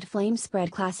accepted flame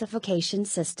spread classification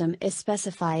system is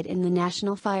specified in the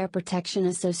National Fire Protection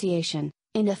Association,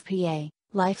 NFPA,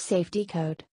 Life Safety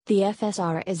Code. The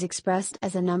FSR is expressed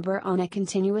as a number on a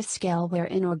continuous scale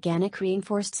wherein organic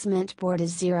reinforced cement board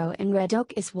is 0 and red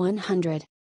oak is 100.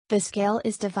 The scale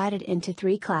is divided into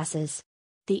 3 classes.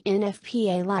 The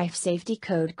NFPA Life Safety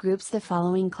Code groups the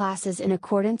following classes in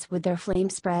accordance with their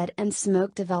flame spread and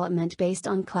smoke development based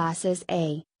on classes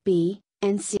A, B,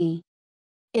 and C.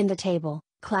 In the table,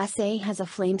 Class A has a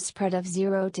flame spread of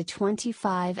 0 to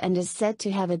 25 and is said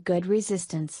to have a good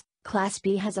resistance. Class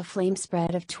B has a flame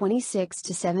spread of 26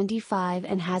 to 75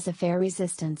 and has a fair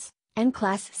resistance, and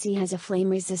Class C has a flame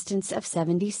resistance of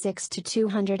 76 to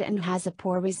 200 and has a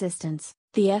poor resistance.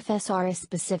 The FSR is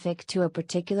specific to a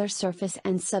particular surface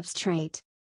and substrate.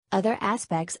 Other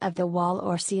aspects of the wall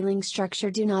or ceiling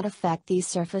structure do not affect these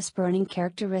surface burning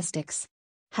characteristics.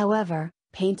 However,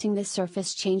 painting the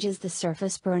surface changes the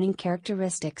surface burning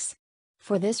characteristics.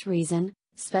 For this reason,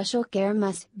 special care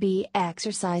must be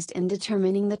exercised in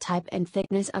determining the type and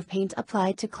thickness of paint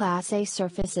applied to Class A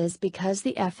surfaces because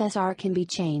the FSR can be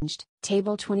changed.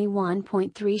 Table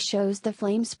 21.3 shows the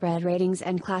flame spread ratings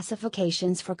and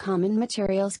classifications for common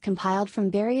materials compiled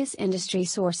from various industry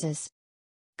sources.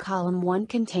 Column 1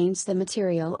 contains the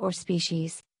material or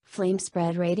species, flame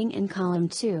spread rating in column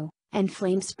 2, and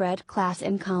flame spread class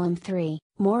in column 3.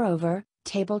 Moreover,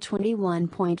 Table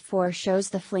 21.4 shows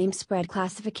the flame spread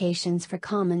classifications for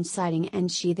common siding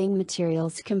and sheathing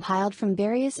materials compiled from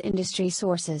various industry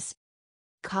sources.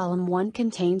 Column 1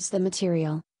 contains the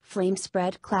material, flame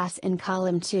spread class in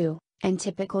column 2, and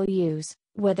typical use,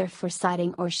 whether for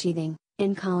siding or sheathing,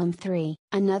 in column 3.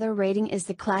 Another rating is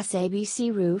the Class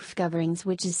ABC roof coverings,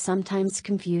 which is sometimes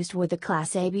confused with the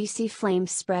Class ABC flame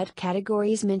spread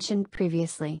categories mentioned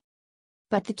previously.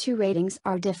 But the two ratings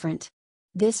are different.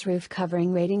 This roof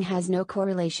covering rating has no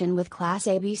correlation with Class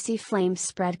ABC flame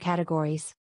spread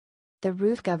categories. The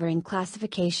roof covering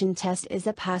classification test is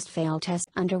a pass-fail test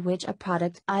under which a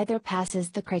product either passes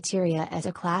the criteria as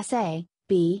a Class A,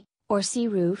 B, or C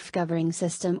roof covering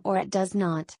system or it does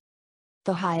not.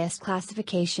 The highest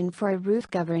classification for a roof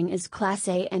covering is Class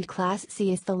A and Class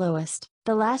C is the lowest.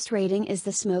 The last rating is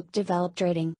the smoke developed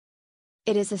rating.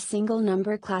 It is a single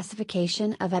number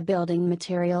classification of a building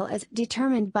material as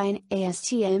determined by an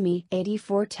ASTM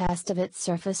E84 test of its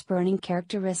surface burning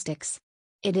characteristics.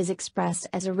 It is expressed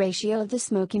as a ratio of the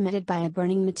smoke emitted by a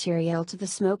burning material to the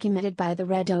smoke emitted by the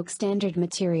red oak standard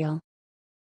material.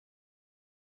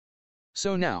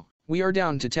 So now, we are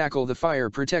down to tackle the fire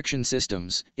protection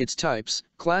systems, its types,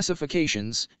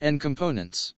 classifications, and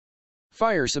components.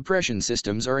 Fire suppression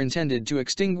systems are intended to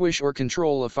extinguish or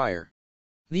control a fire.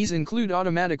 These include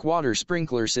automatic water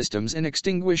sprinkler systems and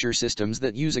extinguisher systems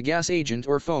that use a gas agent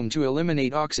or foam to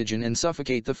eliminate oxygen and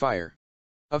suffocate the fire.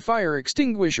 A fire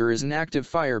extinguisher is an active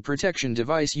fire protection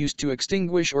device used to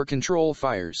extinguish or control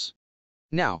fires.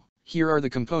 Now, here are the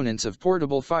components of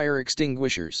portable fire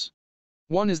extinguishers.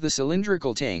 1 is the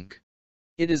cylindrical tank.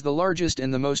 It is the largest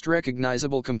and the most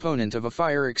recognizable component of a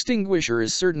fire extinguisher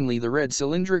is certainly the red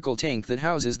cylindrical tank that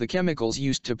houses the chemicals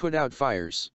used to put out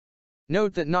fires.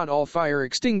 Note that not all fire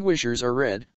extinguishers are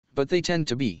red, but they tend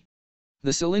to be.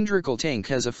 The cylindrical tank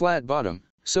has a flat bottom,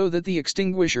 so that the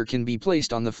extinguisher can be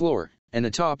placed on the floor, and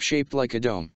a top shaped like a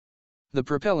dome. The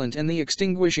propellant and the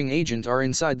extinguishing agent are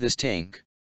inside this tank.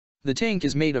 The tank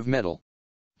is made of metal.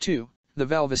 2. The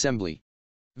valve assembly.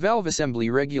 Valve assembly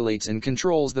regulates and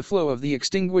controls the flow of the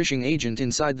extinguishing agent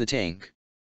inside the tank.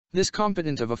 This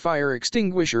component of a fire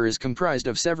extinguisher is comprised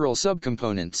of several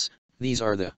subcomponents. These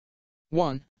are the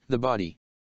 1. The body.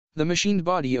 The machined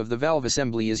body of the valve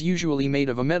assembly is usually made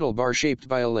of a metal bar shaped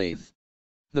by a lathe.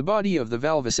 The body of the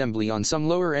valve assembly on some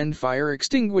lower-end fire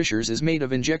extinguishers is made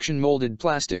of injection molded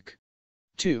plastic.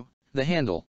 2. The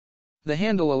handle. The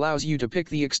handle allows you to pick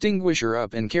the extinguisher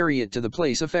up and carry it to the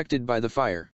place affected by the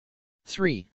fire.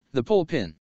 3. The pull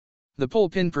pin. The pull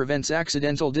pin prevents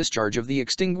accidental discharge of the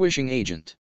extinguishing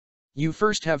agent. You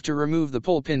first have to remove the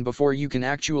pull pin before you can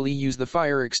actually use the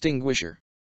fire extinguisher.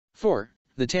 4.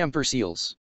 The tamper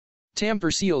seals.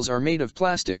 Tamper seals are made of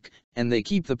plastic, and they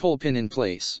keep the pull pin in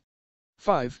place.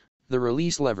 5. The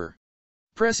release lever.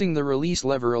 Pressing the release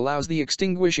lever allows the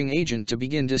extinguishing agent to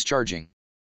begin discharging.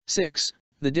 6.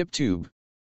 The dip tube.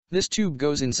 This tube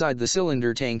goes inside the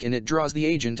cylinder tank and it draws the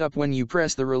agent up when you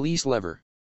press the release lever.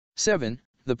 7.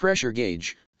 The pressure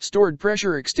gauge. Stored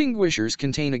pressure extinguishers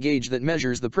contain a gauge that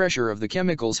measures the pressure of the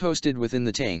chemicals hosted within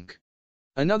the tank.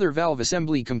 Another valve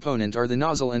assembly component are the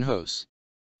nozzle and hose.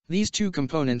 These two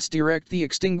components direct the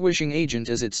extinguishing agent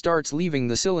as it starts leaving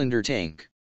the cylinder tank.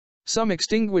 Some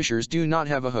extinguishers do not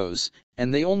have a hose,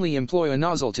 and they only employ a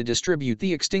nozzle to distribute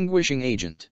the extinguishing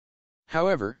agent.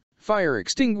 However, fire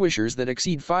extinguishers that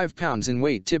exceed 5 pounds in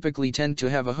weight typically tend to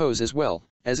have a hose as well,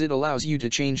 as it allows you to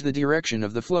change the direction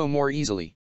of the flow more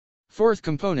easily. Fourth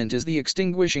component is the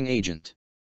extinguishing agent.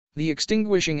 The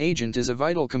extinguishing agent is a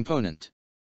vital component.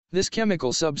 This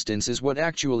chemical substance is what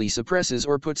actually suppresses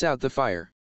or puts out the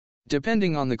fire.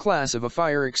 Depending on the class of a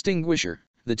fire extinguisher,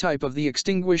 the type of the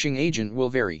extinguishing agent will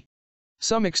vary.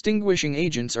 Some extinguishing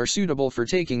agents are suitable for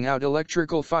taking out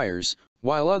electrical fires,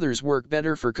 while others work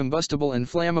better for combustible and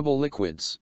flammable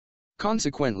liquids.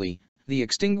 Consequently, the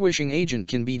extinguishing agent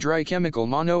can be dry chemical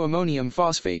monoammonium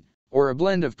phosphate, or a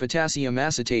blend of potassium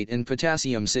acetate and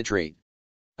potassium citrate.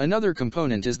 Another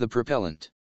component is the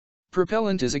propellant.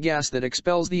 Propellant is a gas that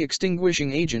expels the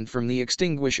extinguishing agent from the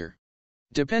extinguisher.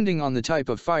 Depending on the type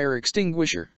of fire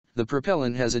extinguisher, the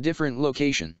propellant has a different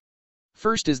location.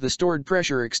 First is the stored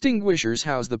pressure extinguishers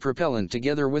house the propellant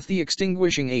together with the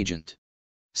extinguishing agent.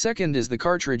 Second is the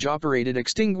cartridge-operated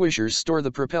extinguishers store the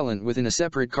propellant within a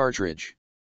separate cartridge.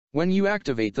 When you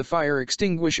activate the fire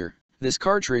extinguisher, this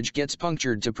cartridge gets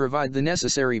punctured to provide the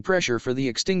necessary pressure for the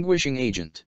extinguishing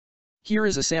agent. Here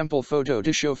is a sample photo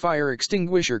to show fire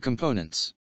extinguisher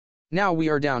components. Now we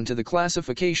are down to the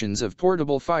classifications of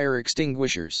portable fire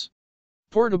extinguishers.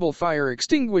 Portable fire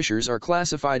extinguishers are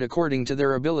classified according to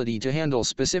their ability to handle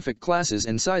specific classes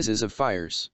and sizes of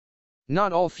fires.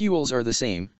 Not all fuels are the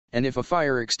same, and if a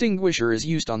fire extinguisher is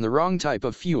used on the wrong type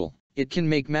of fuel, it can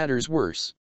make matters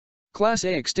worse. Class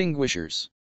A extinguishers.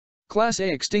 Class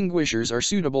A extinguishers are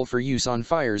suitable for use on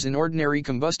fires in ordinary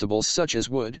combustibles such as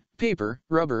wood, paper,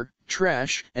 rubber,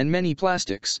 trash, and many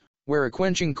plastics, where a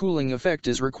quenching cooling effect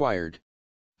is required.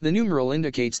 The numeral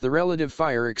indicates the relative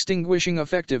fire extinguishing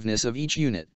effectiveness of each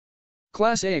unit.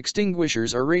 Class A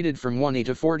extinguishers are rated from 1A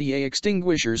to 40A.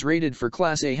 Extinguishers rated for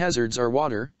Class A hazards are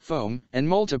water, foam, and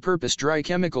multi-purpose dry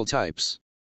chemical types.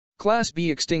 Class B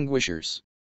extinguishers.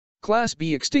 Class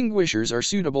B extinguishers are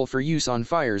suitable for use on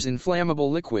fires in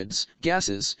flammable liquids,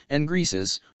 gases, and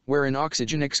greases, where an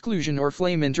oxygen exclusion or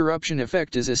flame interruption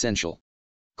effect is essential.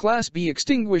 Class B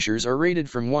extinguishers are rated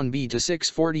from 1B to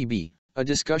 640B. A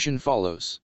discussion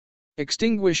follows.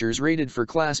 Extinguishers rated for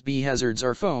Class B hazards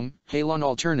are foam, halon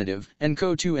alternative, and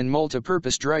CO2 and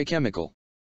multi-purpose dry chemical.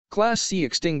 Class C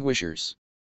extinguishers.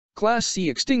 Class C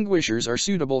extinguishers are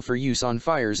suitable for use on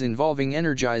fires involving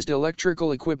energized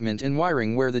electrical equipment and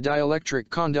wiring where the dielectric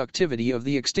conductivity of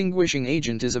the extinguishing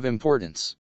agent is of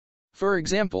importance. For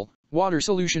example, water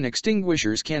solution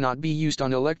extinguishers cannot be used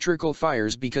on electrical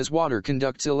fires because water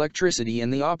conducts electricity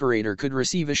and the operator could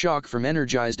receive a shock from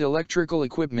energized electrical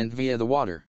equipment via the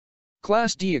water.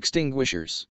 Class D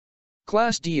extinguishers.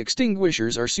 Class D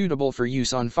extinguishers are suitable for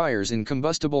use on fires in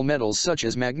combustible metals such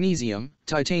as magnesium,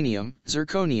 titanium,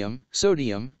 zirconium,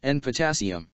 sodium, and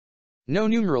potassium. No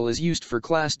numeral is used for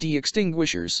Class D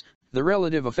extinguishers. The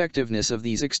relative effectiveness of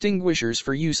these extinguishers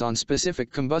for use on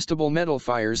specific combustible metal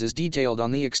fires is detailed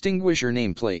on the extinguisher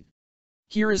nameplate.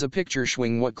 Here is a picture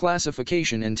showing what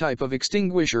classification and type of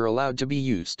extinguisher allowed to be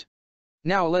used.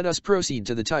 Now let us proceed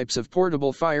to the types of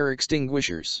portable fire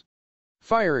extinguishers.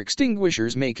 Fire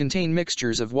extinguishers may contain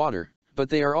mixtures of water, but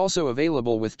they are also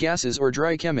available with gases or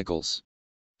dry chemicals.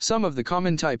 Some of the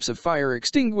common types of fire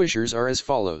extinguishers are as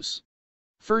follows.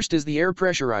 First is the air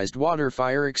pressurized water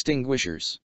fire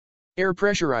extinguishers. Air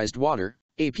pressurized water,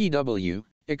 APW,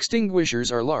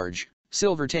 extinguishers are large,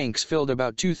 silver tanks filled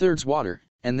about 2/3 water,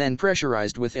 and then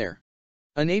pressurized with air.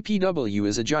 An APW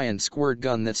is a giant squirt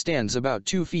gun that stands about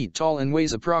 2 feet tall and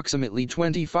weighs approximately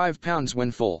 25 pounds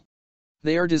when full.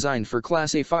 They are designed for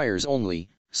Class A fires only,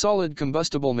 solid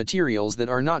combustible materials that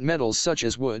are not metals such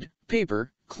as wood,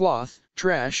 paper, cloth,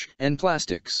 trash, and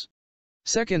plastics.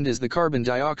 Second is the carbon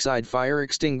dioxide fire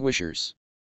extinguishers.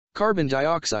 Carbon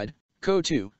dioxide,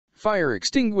 CO2, fire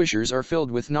extinguishers are filled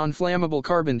with non-flammable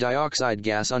carbon dioxide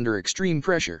gas under extreme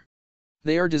pressure.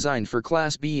 They are designed for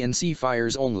Class B and C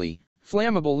fires only,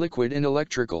 flammable liquid and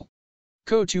electrical.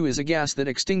 CO2 is a gas that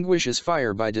extinguishes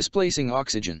fire by displacing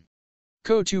oxygen.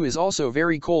 CO2 is also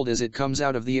very cold as it comes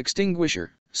out of the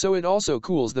extinguisher, so it also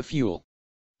cools the fuel.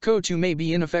 CO2 may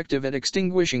be ineffective at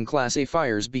extinguishing Class A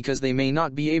fires because they may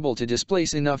not be able to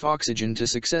displace enough oxygen to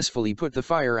successfully put the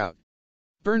fire out.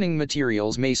 Burning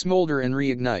materials may smolder and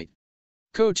reignite.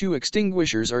 CO2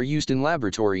 extinguishers are used in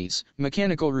laboratories,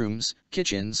 mechanical rooms,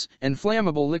 kitchens, and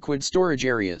flammable liquid storage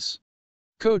areas.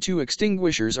 CO2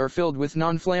 extinguishers are filled with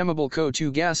non-flammable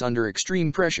CO2 gas under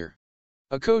extreme pressure.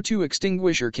 A CO2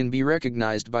 extinguisher can be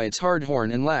recognized by its hard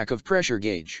horn and lack of pressure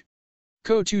gauge.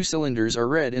 CO2 cylinders are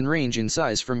red and range in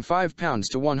size from 5 pounds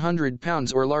to 100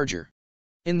 pounds or larger.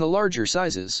 In the larger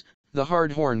sizes, the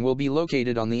hard horn will be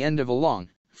located on the end of a long,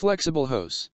 flexible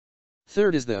hose.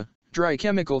 Third is the dry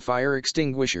chemical fire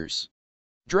extinguishers.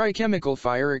 Dry chemical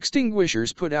fire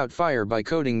extinguishers put out fire by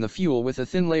coating the fuel with a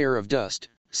thin layer of dust,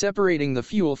 separating the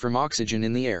fuel from oxygen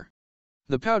in the air.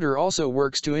 The powder also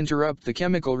works to interrupt the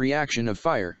chemical reaction of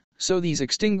fire, so these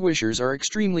extinguishers are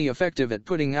extremely effective at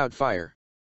putting out fire.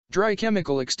 Dry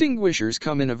chemical extinguishers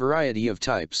come in a variety of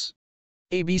types.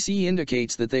 ABC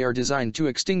indicates that they are designed to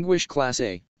extinguish Class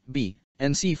A, B,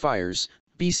 and C fires.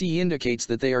 BC indicates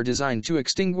that they are designed to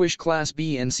extinguish Class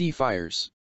B and C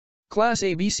fires. Class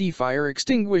A BC fire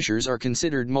extinguishers are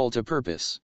considered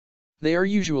multi-purpose. They are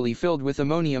usually filled with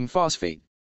ammonium phosphate.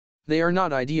 They are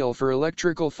not ideal for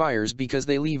electrical fires because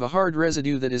they leave a hard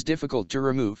residue that is difficult to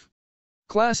remove.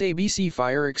 Class A BC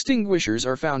fire extinguishers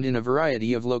are found in a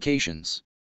variety of locations.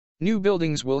 New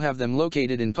buildings will have them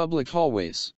located in public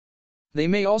hallways. They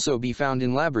may also be found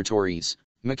in laboratories,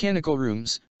 mechanical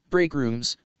rooms, break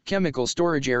rooms, chemical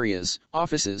storage areas,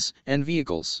 offices, and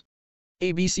vehicles.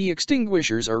 ABC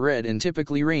extinguishers are red and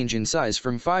typically range in size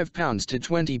from 5 pounds to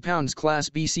 20 pounds. Class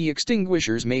BC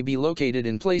extinguishers may be located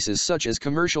in places such as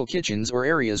commercial kitchens or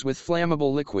areas with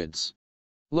flammable liquids.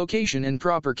 Location and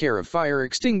proper care of fire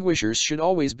extinguishers should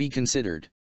always be considered.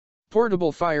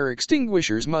 Portable fire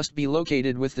extinguishers must be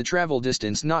located with the travel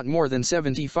distance not more than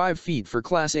 75 feet for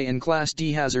Class A and Class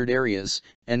D hazard areas,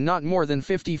 and not more than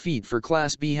 50 feet for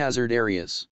Class B hazard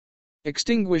areas.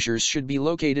 Extinguishers should be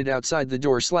located outside the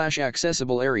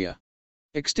door/accessible area.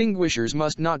 Extinguishers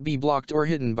must not be blocked or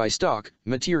hidden by stock,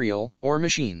 material, or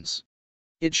machines.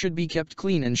 It should be kept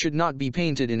clean and should not be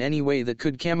painted in any way that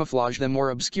could camouflage them or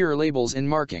obscure labels and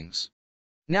markings.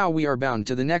 Now we are bound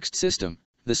to the next system,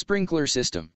 the sprinkler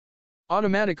system.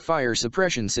 Automatic fire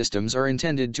suppression systems are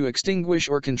intended to extinguish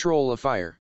or control a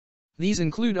fire. These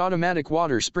include automatic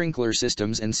water sprinkler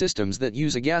systems and systems that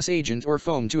use a gas agent or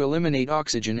foam to eliminate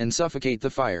oxygen and suffocate the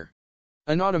fire.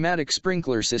 An automatic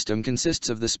sprinkler system consists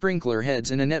of the sprinkler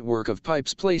heads and a network of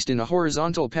pipes placed in a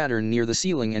horizontal pattern near the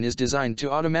ceiling and is designed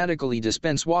to automatically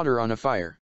dispense water on a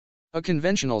fire. A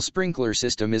conventional sprinkler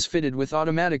system is fitted with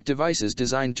automatic devices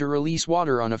designed to release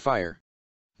water on a fire.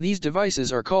 These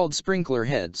devices are called sprinkler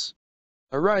heads.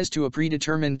 A rise to a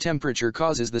predetermined temperature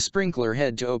causes the sprinkler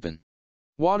head to open.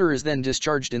 Water is then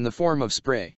discharged in the form of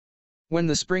spray. When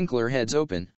the sprinkler heads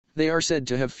open, they are said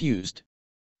to have fused.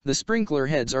 The sprinkler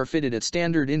heads are fitted at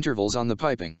standard intervals on the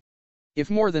piping. If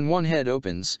more than one head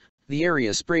opens, the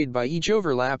area sprayed by each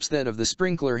overlaps that of the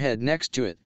sprinkler head next to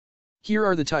it. Here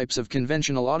are the types of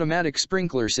conventional automatic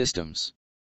sprinkler systems.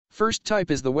 First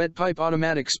type is the wet pipe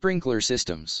automatic sprinkler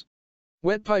systems.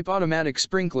 Wet pipe automatic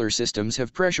sprinkler systems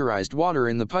have pressurized water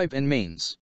in the pipe and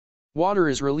mains. Water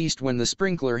is released when the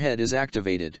sprinkler head is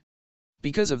activated.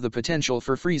 Because of the potential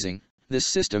for freezing, this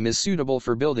system is suitable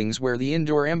for buildings where the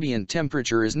indoor ambient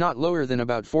temperature is not lower than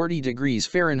about 40 degrees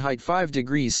Fahrenheit 5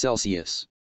 degrees Celsius.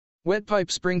 Wet pipe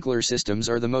sprinkler systems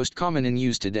are the most common in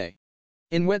use today.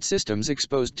 In wet systems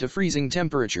exposed to freezing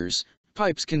temperatures,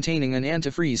 pipes containing an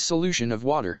antifreeze solution of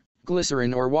water,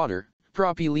 glycerin or water,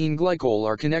 propylene glycol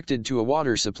are connected to a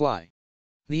water supply.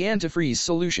 The antifreeze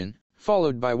solution,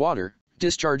 followed by water,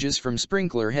 discharges from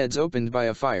sprinkler heads opened by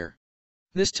a fire.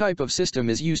 This type of system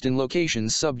is used in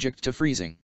locations subject to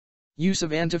freezing. Use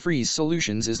of antifreeze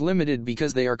solutions is limited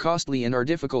because they are costly and are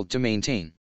difficult to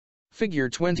maintain. Figure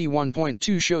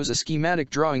 21.2 shows a schematic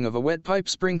drawing of a wet pipe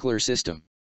sprinkler system.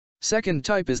 Second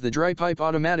type is the dry pipe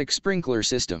automatic sprinkler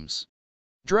systems.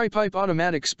 Dry pipe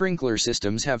automatic sprinkler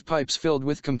systems have pipes filled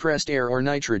with compressed air or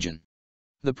nitrogen.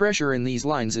 The pressure in these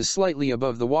lines is slightly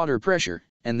above the water pressure,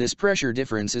 and this pressure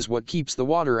difference is what keeps the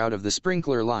water out of the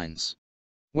sprinkler lines.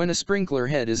 When a sprinkler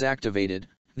head is activated,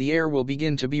 the air will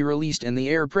begin to be released and the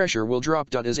air pressure will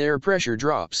drop. As air pressure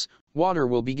drops, water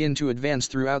will begin to advance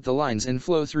throughout the lines and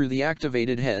flow through the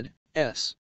activated head.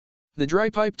 The dry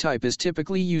pipe type is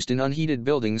typically used in unheated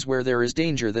buildings where there is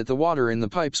danger that the water in the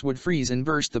pipes would freeze and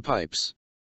burst the pipes.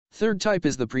 Third type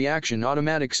is the pre-action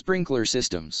automatic sprinkler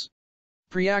systems.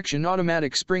 Pre-action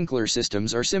automatic sprinkler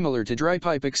systems are similar to dry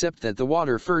pipe except that the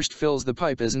water first fills the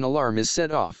pipe as an alarm is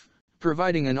set off,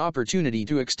 providing an opportunity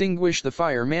to extinguish the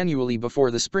fire manually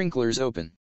before the sprinklers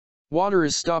open. Water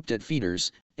is stopped at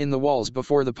feeders, in the walls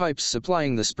before the pipes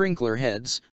supplying the sprinkler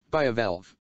heads, by a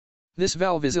valve. This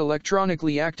valve is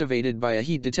electronically activated by a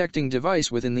heat detecting device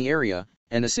within the area,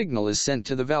 and a signal is sent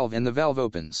to the valve and the valve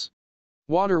opens.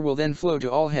 Water will then flow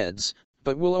to all heads,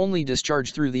 but will only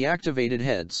discharge through the activated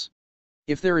heads.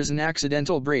 If there is an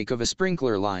accidental break of a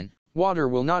sprinkler line, water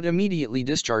will not immediately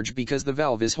discharge because the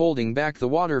valve is holding back the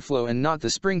water flow and not the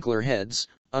sprinkler heads,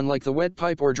 unlike the wet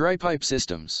pipe or dry pipe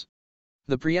systems.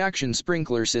 The pre-action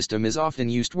sprinkler system is often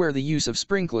used where the use of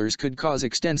sprinklers could cause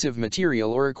extensive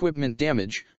material or equipment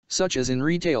damage, such as in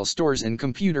retail stores and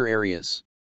computer areas.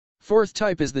 Fourth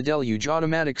type is the deluge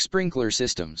automatic sprinkler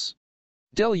systems.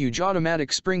 Deluge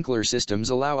automatic sprinkler systems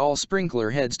allow all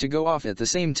sprinkler heads to go off at the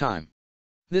same time.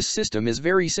 This system is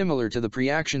very similar to the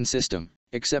pre-action system,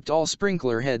 except all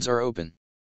sprinkler heads are open.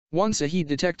 Once a heat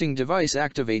detecting device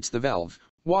activates the valve,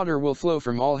 water will flow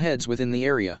from all heads within the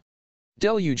area.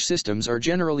 Deluge systems are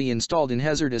generally installed in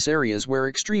hazardous areas where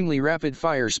extremely rapid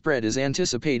fire spread is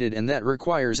anticipated and that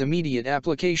requires immediate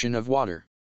application of water.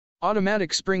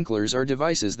 Automatic sprinklers are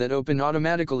devices that open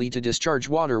automatically to discharge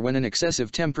water when an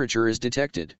excessive temperature is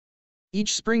detected.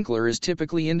 Each sprinkler is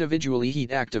typically individually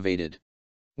heat activated.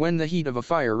 When the heat of a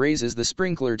fire raises the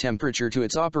sprinkler temperature to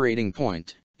its operating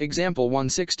point, example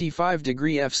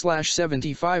 165°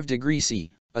 F/75° C,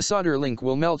 a solder link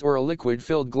will melt or a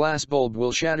liquid-filled glass bulb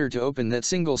will shatter to open that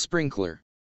single sprinkler.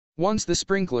 Once the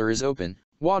sprinkler is open,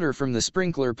 water from the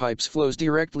sprinkler pipes flows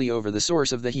directly over the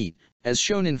source of the heat, as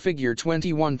shown in figure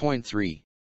 21.3.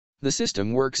 The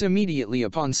system works immediately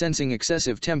upon sensing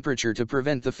excessive temperature to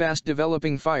prevent the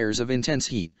fast-developing fires of intense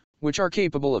heat, which are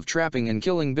capable of trapping and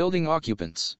killing building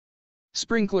occupants.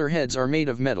 Sprinkler heads are made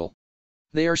of metal.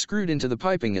 They are screwed into the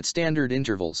piping at standard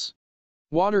intervals.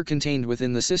 Water contained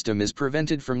within the system is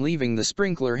prevented from leaving the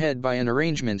sprinkler head by an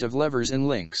arrangement of levers and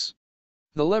links.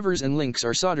 The levers and links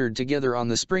are soldered together on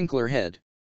the sprinkler head.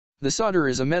 The solder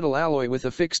is a metal alloy with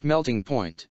a fixed melting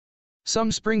point.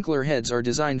 Some sprinkler heads are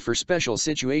designed for special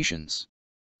situations.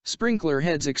 Sprinkler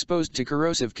heads exposed to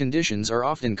corrosive conditions are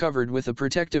often covered with a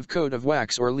protective coat of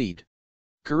wax or lead.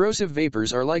 Corrosive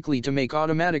vapors are likely to make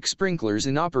automatic sprinklers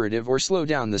inoperative or slow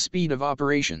down the speed of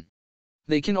operation.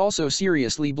 They can also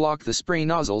seriously block the spray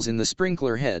nozzles in the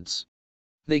sprinkler heads.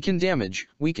 They can damage,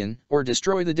 weaken, or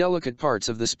destroy the delicate parts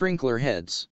of the sprinkler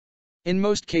heads. In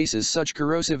most cases such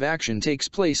corrosive action takes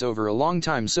place over a long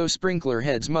time, so sprinkler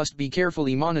heads must be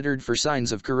carefully monitored for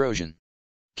signs of corrosion.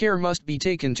 Care must be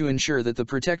taken to ensure that the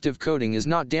protective coating is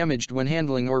not damaged when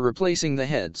handling or replacing the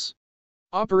heads.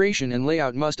 Operation and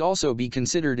layout must also be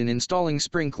considered in installing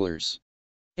sprinklers.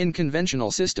 In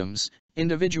conventional systems,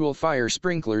 individual fire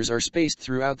sprinklers are spaced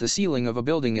throughout the ceiling of a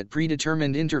building at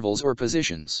predetermined intervals or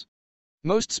positions.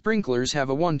 Most sprinklers have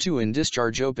a 1-2 in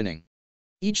discharge opening.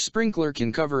 Each sprinkler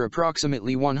can cover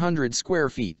approximately 100 square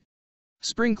feet.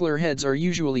 Sprinkler heads are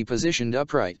usually positioned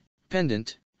upright,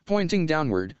 pendant, pointing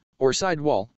downward, or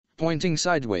sidewall, pointing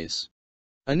sideways.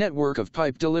 A network of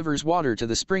pipe delivers water to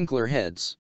the sprinkler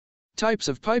heads. Types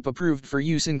of pipe approved for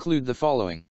use include the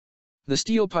following. The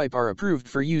steel pipe are approved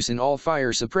for use in all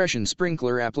fire suppression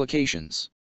sprinkler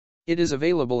applications. It is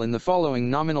available in the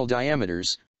following nominal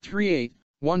diameters: 3/8,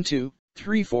 1/2,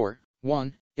 3-4,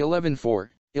 1, 11-4,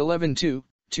 11-2,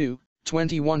 2,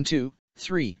 21-2,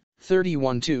 3,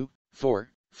 31-2,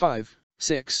 4, 5,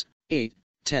 6, 8,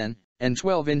 10, and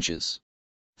 12 inches.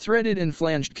 Threaded and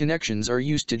flanged connections are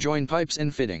used to join pipes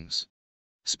and fittings.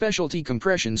 Specialty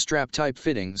compression strap type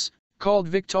fittings, called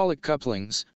Victaulic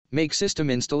couplings, make system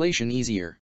installation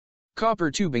easier.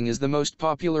 Copper tubing is the most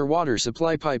popular water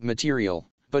supply pipe material,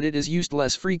 but it is used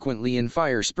less frequently in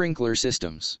fire sprinkler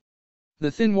systems. The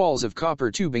thin walls of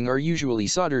copper tubing are usually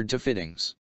soldered to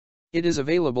fittings. It is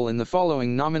available in the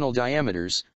following nominal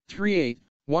diameters: 3/8,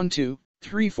 1/2,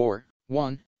 3/4,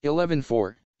 1,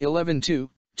 11/4, 11/2,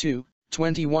 2,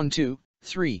 21/2,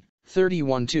 3,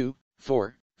 31/2,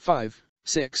 4, 5,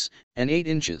 6, and 8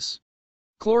 inches.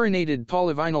 Chlorinated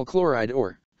polyvinyl chloride,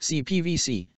 or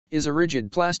CPVC, is a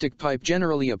rigid plastic pipe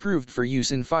generally approved for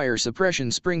use in fire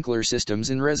suppression sprinkler systems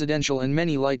in residential and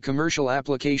many light commercial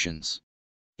applications.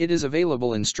 It is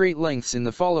available in straight lengths in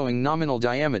the following nominal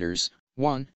diameters: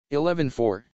 1,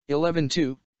 11/4,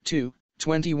 11/2, 2,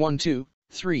 21/2,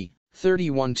 3,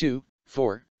 31/2,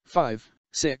 4, 5,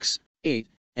 6, 8,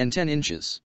 and 10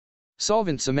 inches.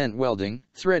 Solvent cement welding,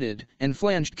 threaded, and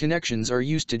flanged connections are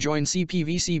used to join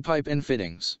CPVC pipe and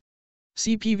fittings.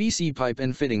 CPVC pipe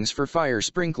and fittings for fire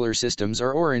sprinkler systems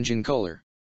are orange in color.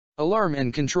 Alarm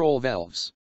and control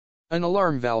valves. An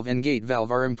alarm valve and gate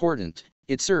valve are important.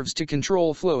 It serves to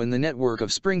control flow in the network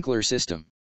of sprinkler system.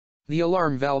 The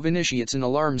alarm valve initiates an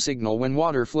alarm signal when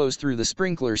water flows through the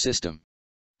sprinkler system.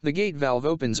 The gate valve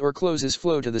opens or closes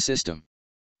flow to the system.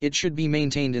 It should be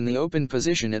maintained in the open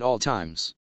position at all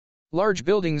times. Large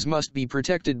buildings must be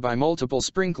protected by multiple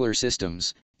sprinkler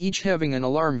systems, each having an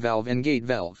alarm valve and gate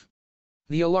valve.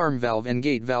 The alarm valve and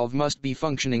gate valve must be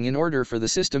functioning in order for the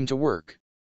system to work.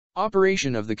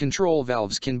 Operation of the control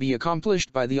valves can be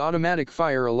accomplished by the automatic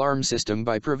fire alarm system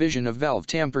by provision of valve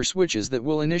tamper switches that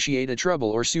will initiate a trouble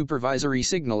or supervisory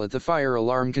signal at the fire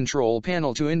alarm control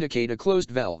panel to indicate a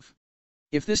closed valve.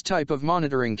 If this type of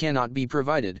monitoring cannot be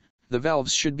provided, the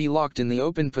valves should be locked in the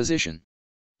open position.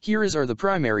 Here are the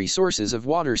primary sources of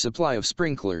water supply of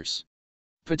sprinklers.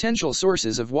 Potential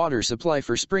sources of water supply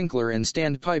for sprinkler and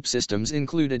standpipe systems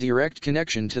include a direct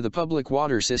connection to the public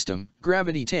water system,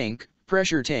 gravity tank,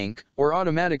 pressure tank, or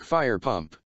automatic fire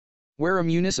pump. Where a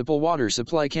municipal water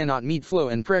supply cannot meet flow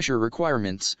and pressure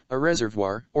requirements, a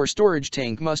reservoir or storage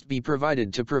tank must be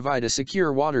provided to provide a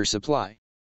secure water supply.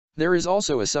 There is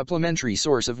also a supplementary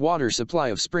source of water supply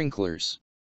of sprinklers.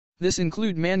 This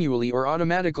include manually or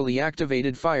automatically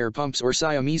activated fire pumps or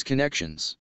Siamese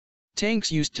connections.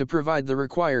 Tanks used to provide the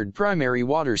required primary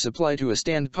water supply to a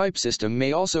standpipe system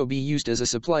may also be used as a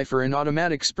supply for an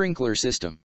automatic sprinkler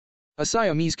system. A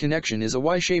Siamese connection is a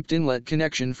Y-shaped inlet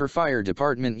connection for fire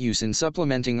department use in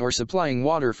supplementing or supplying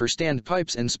water for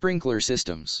standpipes and sprinkler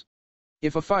systems.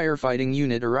 If a firefighting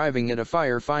unit arriving at a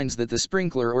fire finds that the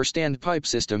sprinkler or standpipe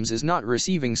systems is not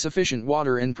receiving sufficient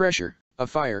water and pressure, a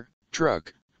fire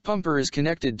truck pumper is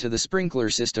connected to the sprinkler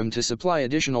system to supply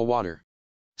additional water.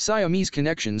 Siamese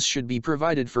connections should be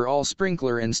provided for all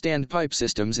sprinkler and standpipe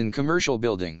systems in commercial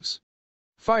buildings.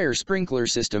 Fire sprinkler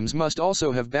systems must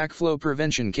also have backflow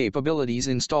prevention capabilities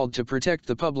installed to protect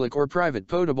the public or private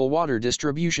potable water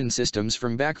distribution systems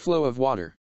from backflow of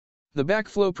water. The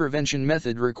backflow prevention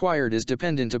method required is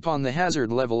dependent upon the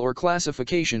hazard level or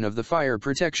classification of the fire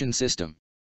protection system.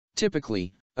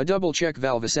 Typically, a double check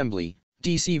valve assembly,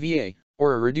 DCVA,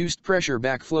 or a reduced pressure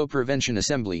backflow prevention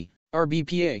assembly,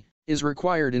 RBPA, is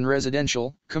required in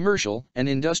residential, commercial, and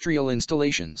industrial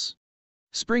installations.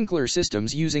 Sprinkler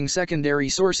systems using secondary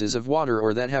sources of water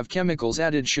or that have chemicals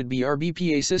added should be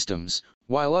RBPA systems,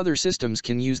 while other systems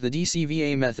can use the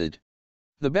DCVA method.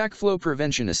 The backflow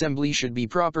prevention assembly should be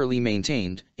properly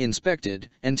maintained, inspected,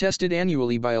 and tested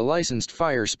annually by a licensed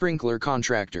fire sprinkler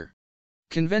contractor.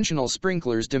 Conventional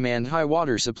sprinklers demand high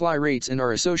water supply rates and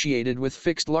are associated with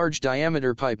fixed large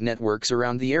diameter pipe networks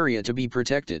around the area to be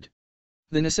protected.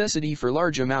 The necessity for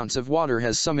large amounts of water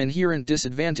has some inherent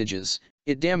disadvantages.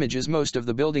 It damages most of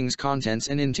the building's contents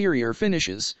and interior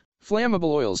finishes.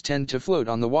 Flammable oils tend to float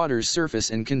on the water's surface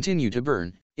and continue to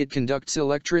burn. It conducts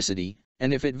electricity,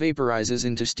 and if it vaporizes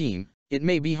into steam, it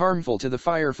may be harmful to the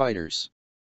firefighters.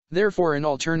 Therefore, an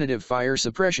alternative fire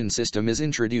suppression system is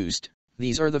introduced.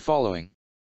 These are the following.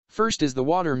 First is the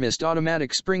water mist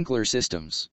automatic sprinkler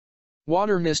systems.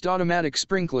 Water mist automatic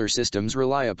sprinkler systems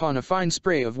rely upon a fine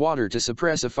spray of water to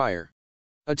suppress a fire.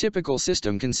 A typical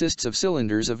system consists of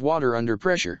cylinders of water under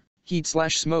pressure,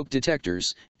 heat/smoke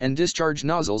detectors, and discharge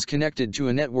nozzles connected to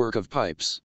a network of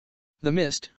pipes. The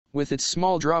mist, with its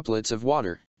small droplets of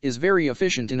water, is very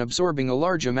efficient in absorbing a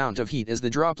large amount of heat as the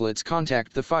droplets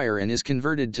contact the fire and is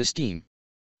converted to steam.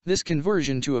 This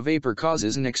conversion to a vapor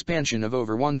causes an expansion of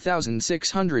over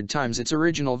 1,600 times its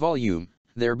original volume,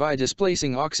 thereby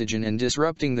displacing oxygen and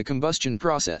disrupting the combustion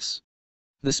process.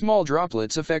 The small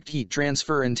droplets affect heat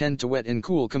transfer and tend to wet and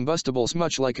cool combustibles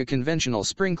much like a conventional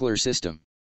sprinkler system.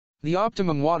 The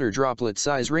optimum water droplet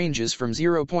size ranges from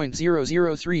 0.003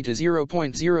 to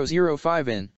 0.005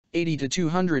 in, 80 to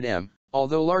 200 m,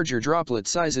 although larger droplet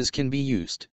sizes can be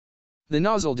used. The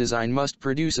nozzle design must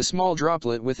produce a small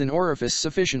droplet with an orifice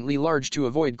sufficiently large to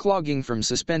avoid clogging from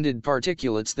suspended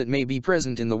particulates that may be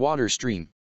present in the water stream.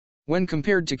 When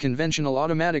compared to conventional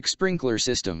automatic sprinkler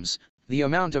systems, the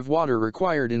amount of water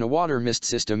required in a water mist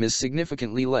system is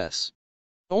significantly less.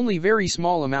 Only very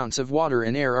small amounts of water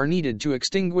and air are needed to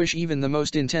extinguish even the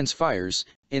most intense fires,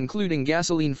 including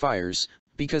gasoline fires,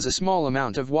 because a small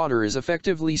amount of water is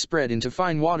effectively spread into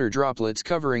fine water droplets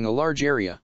covering a large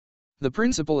area. The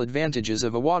principal advantages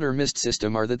of a water mist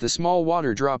system are that the small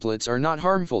water droplets are not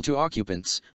harmful to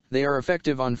occupants, they are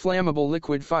effective on flammable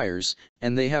liquid fires,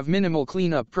 and they have minimal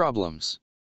cleanup problems.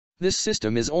 This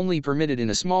system is only permitted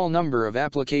in a small number of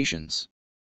applications.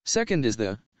 Second is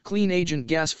the clean agent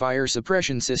gas fire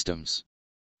suppression systems.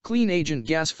 Clean agent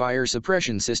gas fire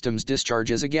suppression systems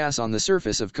discharge as a gas on the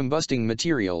surface of combusting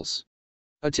materials.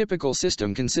 A typical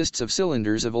system consists of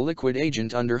cylinders of a liquid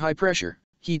agent under high pressure,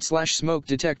 heat/smoke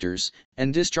detectors,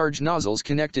 and discharge nozzles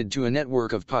connected to a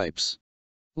network of pipes.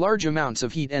 Large amounts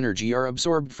of heat energy are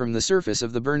absorbed from the surface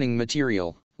of the burning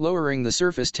material, lowering the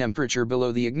surface temperature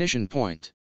below the ignition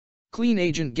point. Clean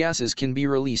agent gases can be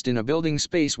released in a building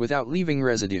space without leaving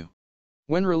residue.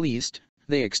 When released,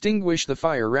 they extinguish the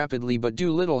fire rapidly but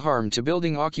do little harm to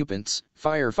building occupants,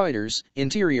 firefighters,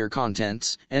 interior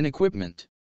contents, and equipment.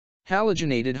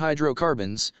 Halogenated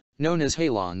hydrocarbons, known as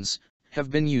halons, have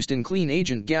been used in clean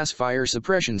agent gas fire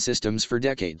suppression systems for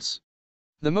decades.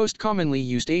 The most commonly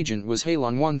used agent was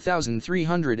halon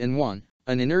 1301,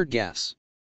 an inert gas.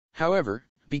 However,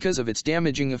 because of its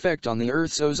damaging effect on the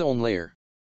Earth's ozone layer.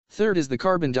 Third is the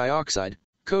carbon dioxide,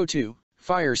 CO2,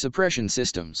 fire suppression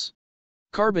systems.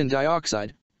 Carbon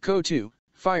dioxide, CO2,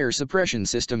 fire suppression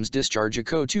systems discharge a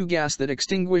CO2 gas that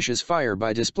extinguishes fire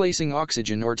by displacing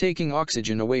oxygen or taking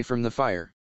oxygen away from the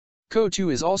fire.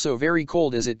 CO2 is also very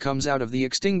cold as it comes out of the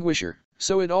extinguisher,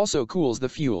 so it also cools the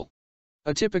fuel.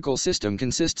 A typical system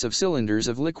consists of cylinders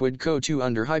of liquid CO2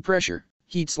 under high pressure,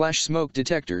 heat/smoke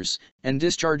detectors, and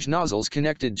discharge nozzles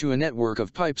connected to a network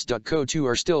of pipes. CO2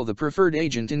 are still the preferred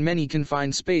agent in many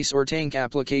confined space or tank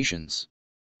applications.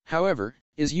 However,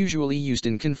 is usually used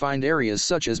in confined areas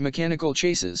such as mechanical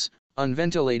chases,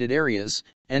 unventilated areas,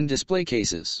 and display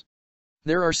cases.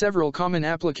 There are several common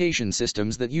application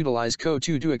systems that utilize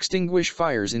CO2 to extinguish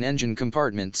fires in engine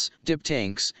compartments, dip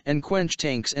tanks, and quench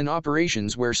tanks, and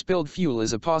operations where spilled fuel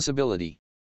is a possibility.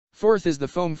 Fourth is the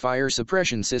foam fire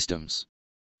suppression systems.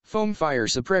 Foam fire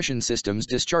suppression systems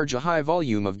discharge a high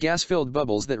volume of gas-filled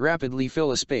bubbles that rapidly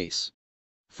fill a space.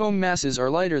 Foam masses are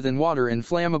lighter than water and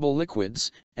flammable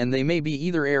liquids, and they may be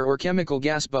either air or chemical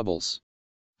gas bubbles.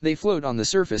 They float on the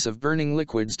surface of burning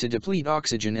liquids to deplete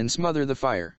oxygen and smother the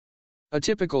fire. A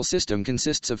typical system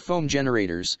consists of foam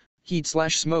generators,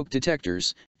 heat/smoke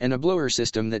detectors, and a blower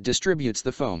system that distributes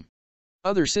the foam.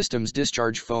 Other systems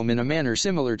discharge foam in a manner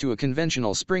similar to a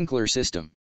conventional sprinkler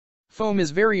system. Foam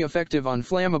is very effective on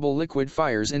flammable liquid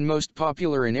fires and most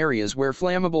popular in areas where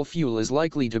flammable fuel is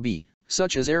likely to be,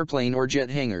 such as airplane or jet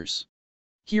hangars.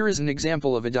 Here is an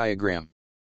example of a diagram.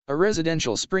 A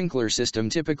residential sprinkler system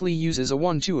typically uses a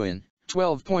 1-2 in,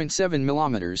 12.7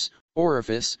 mm,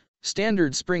 orifice,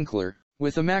 standard sprinkler,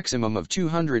 with a maximum of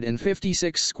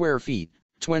 256 square feet,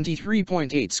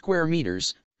 23.8 square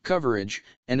meters, coverage,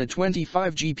 and a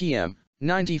 25 GPM,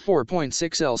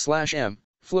 94.6 L/m,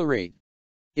 flow rate.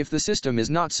 If the system is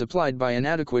not supplied by an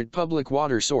adequate public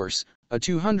water source, a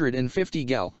 250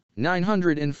 gal,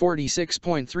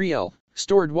 946.3 L,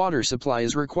 stored water supply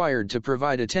is required to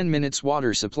provide a 10 minutes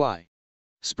water supply.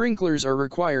 Sprinklers are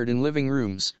required in living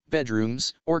rooms,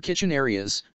 bedrooms, or kitchen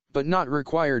areas, but not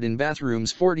required in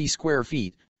bathrooms 40 square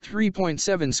feet,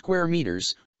 3.7 square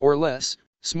meters, or less,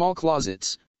 small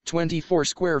closets, 24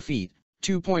 square feet,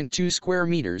 2.2 square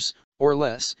meters, or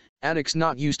less, attics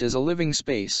not used as a living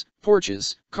space,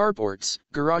 porches, carports,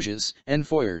 garages, and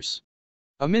foyers.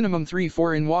 A minimum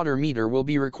 3/4 in water meter will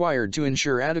be required to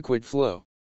ensure adequate flow.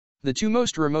 The two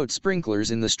most remote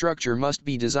sprinklers in the structure must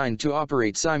be designed to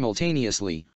operate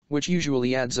simultaneously, which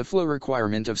usually adds a flow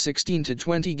requirement of 16 to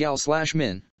 20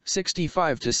 gal/min,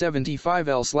 65 to 75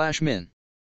 L/min.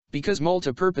 Because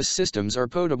multi-purpose systems are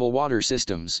potable water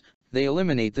systems, they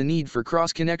eliminate the need for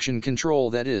cross-connection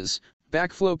control, that is,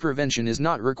 backflow prevention is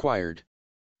not required.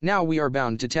 Now we are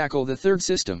bound to tackle the third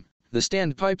system, the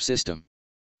standpipe system.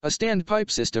 A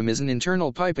standpipe system is an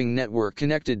internal piping network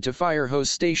connected to fire hose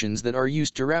stations that are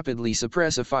used to rapidly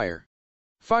suppress a fire.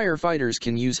 Firefighters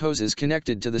can use hoses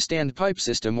connected to the standpipe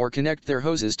system or connect their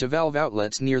hoses to valve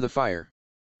outlets near the fire.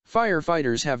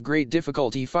 Firefighters have great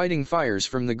difficulty fighting fires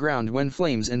from the ground when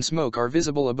flames and smoke are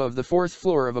visible above the fourth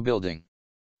floor of a building.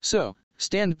 So,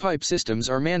 standpipe systems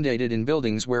are mandated in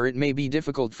buildings where it may be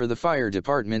difficult for the fire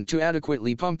department to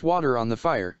adequately pump water on the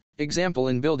fire, example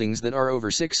in buildings that are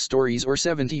over 6 stories or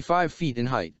 75 feet in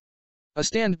height. A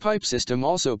standpipe system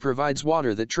also provides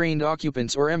water that trained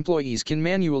occupants or employees can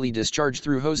manually discharge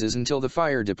through hoses until the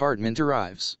fire department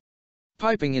arrives.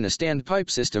 Piping in a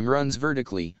standpipe system runs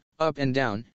vertically, up and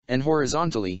down, and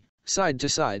horizontally, side to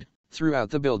side, throughout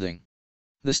the building.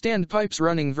 The standpipes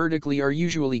running vertically are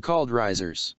usually called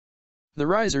risers. The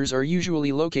risers are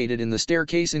usually located in the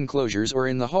staircase enclosures or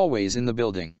in the hallways in the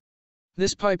building.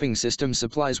 This piping system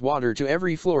supplies water to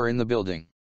every floor in the building.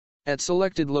 At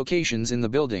selected locations in the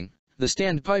building, the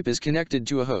standpipe is connected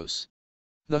to a hose.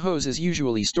 The hose is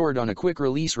usually stored on a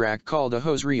quick-release rack called a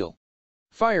hose reel.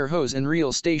 Fire hose and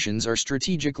reel stations are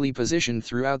strategically positioned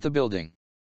throughout the building.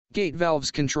 Gate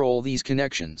valves control these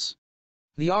connections.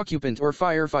 The occupant or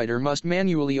firefighter must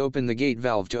manually open the gate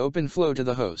valve to open flow to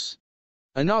the hose.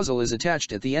 A nozzle is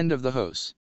attached at the end of the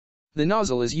hose. The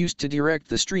nozzle is used to direct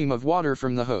the stream of water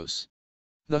from the hose.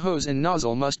 The hose and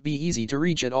nozzle must be easy to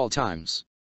reach at all times.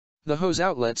 The hose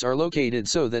outlets are located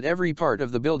so that every part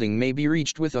of the building may be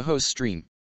reached with a hose stream.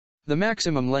 The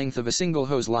maximum length of a single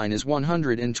hose line is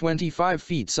 125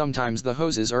 feet. Sometimes the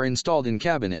hoses are installed in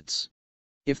cabinets.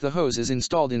 If the hose is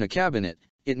installed in a cabinet,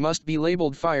 it must be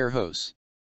labeled fire hose.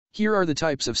 Here are the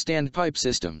types of standpipe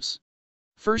systems.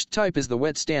 First type is the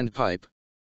wet standpipe.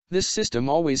 This system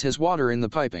always has water in the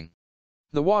piping.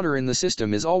 The water in the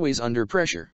system is always under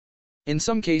pressure. In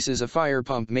some cases a fire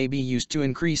pump may be used to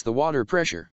increase the water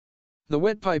pressure. The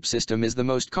wet pipe system is the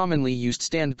most commonly used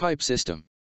standpipe system.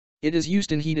 It is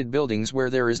used in heated buildings where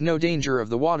there is no danger of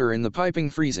the water in the piping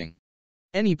freezing.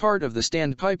 Any part of the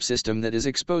standpipe system that is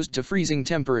exposed to freezing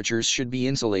temperatures should be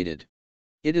insulated.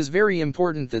 It is very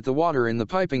important that the water in the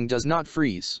piping does not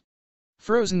freeze.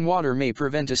 Frozen water may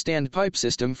prevent a standpipe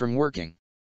system from working.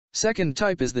 Second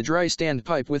type is the dry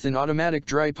standpipe with an automatic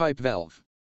dry pipe valve.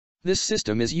 This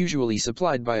system is usually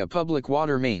supplied by a public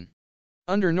water main.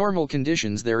 Under normal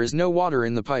conditions there is no water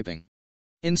in the piping.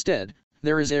 Instead,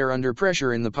 there is air under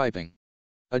pressure in the piping.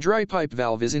 A dry pipe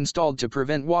valve is installed to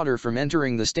prevent water from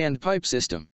entering the standpipe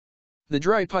system. The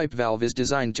dry pipe valve is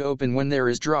designed to open when there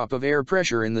is drop of air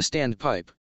pressure in the standpipe.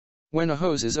 When a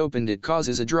hose is opened it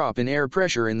causes a drop in air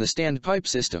pressure in the standpipe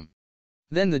system.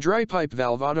 Then the dry pipe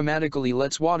valve automatically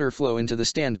lets water flow into the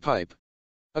standpipe.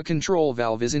 A control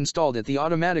valve is installed at the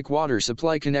automatic water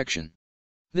supply connection.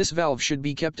 This valve should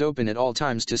be kept open at all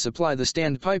times to supply the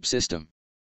standpipe system.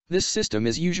 This system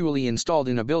is usually installed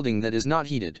in a building that is not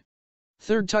heated.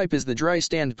 Third type is the dry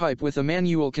standpipe with a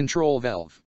manual control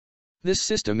valve. This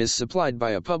system is supplied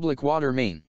by a public water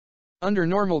main. Under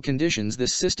normal conditions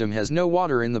this system has no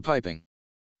water in the piping.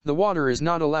 The water is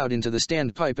not allowed into the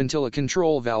standpipe until a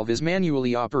control valve is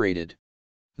manually operated.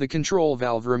 The control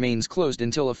valve remains closed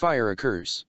until a fire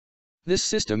occurs. This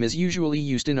system is usually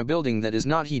used in a building that is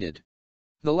not heated.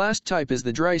 The last type is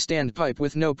the dry standpipe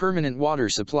with no permanent water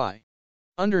supply.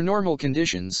 Under normal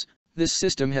conditions, this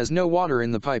system has no water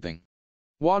in the piping.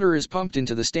 Water is pumped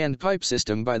into the standpipe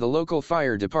system by the local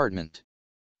fire department.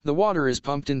 The water is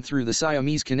pumped in through the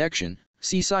Siamese connection.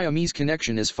 See Siamese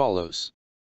connection as follows.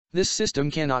 This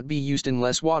system cannot be used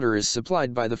unless water is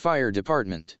supplied by the fire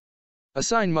department. A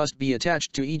sign must be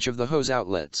attached to each of the hose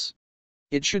outlets.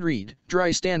 It should read,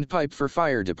 "Dry standpipe for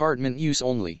fire department use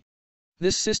only."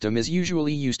 This system is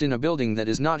usually used in a building that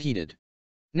is not heated.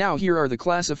 Now here are the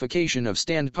classification of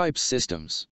standpipe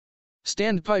systems.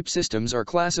 Standpipe systems are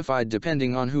classified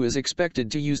depending on who is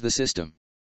expected to use the system.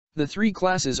 The three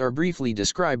classes are briefly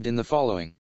described in the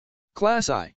following. Class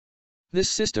I. This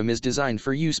system is designed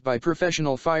for use by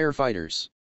professional firefighters.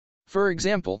 For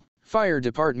example, fire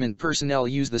department personnel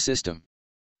use the system.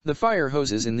 The fire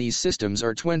hoses in these systems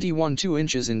are 21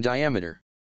 inches in diameter.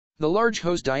 The large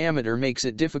hose diameter makes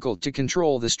it difficult to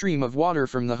control the stream of water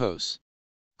from the hose.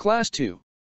 Class II.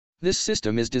 This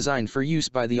system is designed for use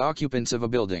by the occupants of a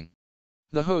building.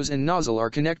 The hose and nozzle are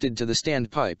connected to the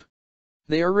standpipe.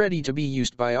 They are ready to be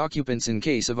used by occupants in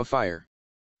case of a fire.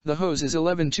 The hose is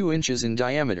 11 inches in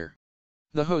diameter.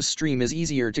 The hose stream is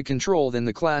easier to control than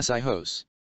the Class I hose.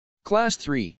 Class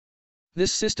III.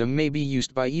 This system may be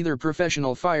used by either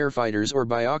professional firefighters or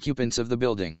by occupants of the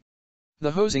building.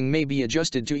 The hosing may be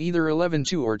adjusted to either 11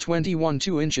 or 21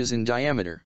 inches in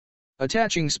diameter.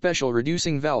 Attaching special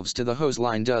reducing valves to the hose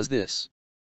line does this.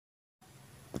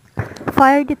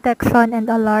 Fire detection and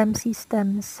alarm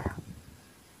systems.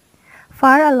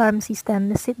 Fire alarm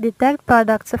systems detect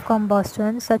products of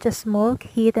combustion such as smoke,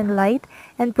 heat, and light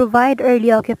and provide early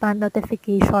occupant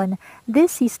notification.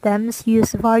 These systems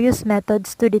use various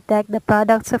methods to detect the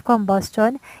products of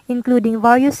combustion, including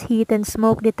various heat and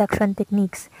smoke detection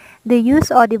techniques. They use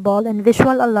audible and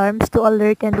visual alarms to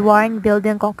alert and warn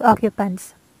building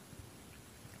occupants.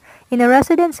 In a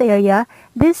residence area,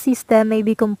 this system may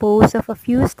be composed of a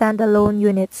few standalone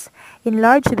units. In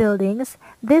large buildings,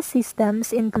 these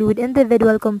systems include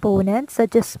individual components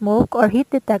such as smoke or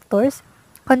heat detectors,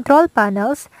 control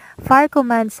panels, fire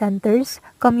command centers,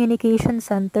 communication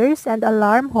centers, and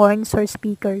alarm horns or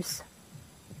speakers.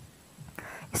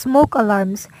 Smoke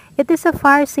alarms. It is a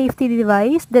fire safety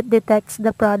device that detects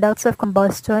the products of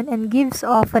combustion and gives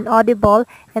off an audible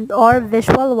and/or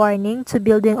visual warning to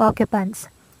building occupants.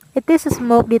 It is a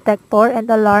smoke detector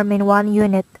and alarm in one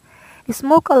unit.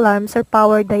 Smoke alarms are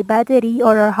powered by battery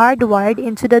or are hardwired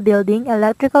into the building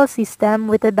electrical system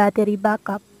with a battery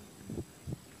backup.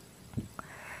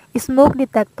 Smoke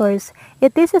detectors.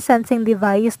 It is a sensing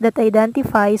device that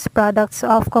identifies products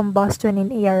of combustion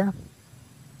in air.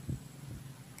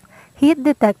 Heat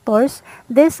detectors.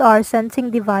 These are sensing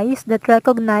devices that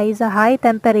recognize a high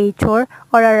temperature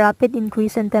or a rapid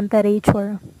increase in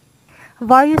temperature.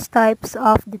 Various types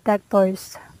of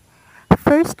detectors.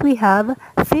 First, we have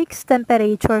fixed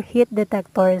temperature heat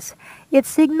detectors. It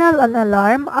signals an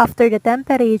alarm after the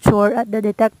temperature at the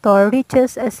detector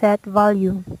reaches a set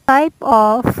value. Type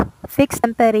of fixed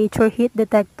temperature heat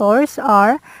detectors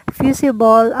are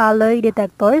fusible alloy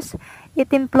detectors.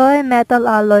 It employs metal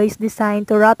alloys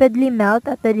designed to rapidly melt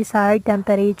at the desired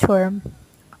temperature.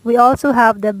 We also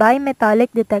have the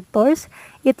bimetallic detectors.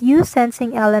 It uses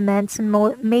sensing elements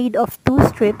made of two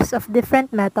strips of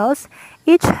different metals,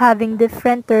 each having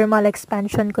different thermal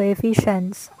expansion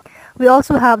coefficients. We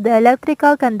also have the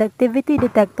electrical conductivity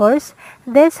detectors.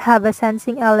 These have a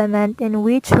sensing element in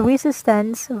which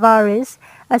resistance varies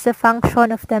as a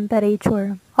function of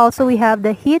temperature. Also, we have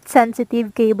the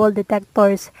heat-sensitive cable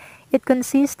detectors. It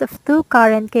consists of two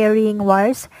current-carrying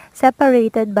wires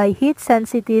separated by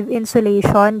heat-sensitive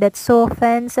insulation that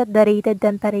softens at the rated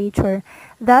temperature,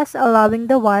 thus allowing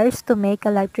the wires to make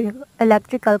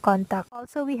electrical contact.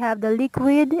 Also, we have the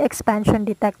liquid expansion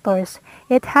detectors.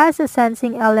 It has a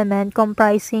sensing element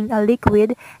comprising a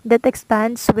liquid that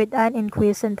expands with an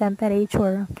increase in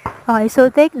temperature. Okay, so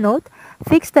take note,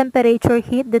 fixed temperature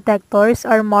heat detectors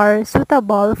are more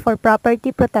suitable for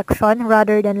property protection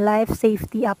rather than life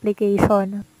safety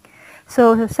application.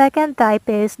 So the second type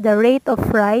is the rate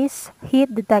of rise heat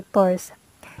detectors.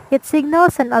 It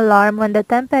signals an alarm when the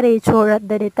temperature at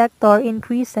the detector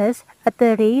increases at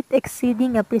a rate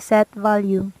exceeding a preset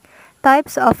value.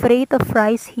 Types of rate of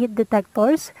rise heat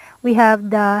detectors. We have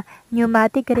the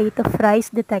pneumatic rate of rise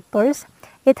detectors.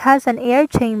 It has an air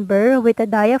chamber with a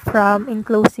diaphragm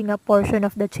enclosing a portion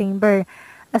of the chamber.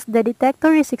 As the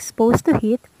detector is exposed to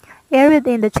heat, air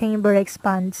within the chamber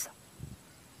expands.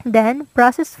 Then,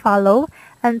 process follow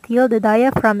until the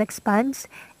diaphragm expands.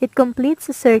 It completes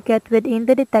the circuit within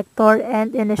the detector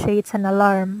and initiates an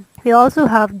alarm. We also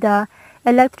have the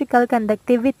electrical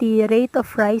conductivity rate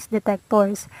of rise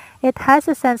detectors. It has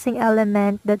a sensing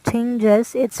element that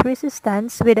changes its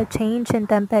resistance with a change in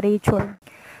temperature.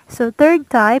 So third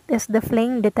type is the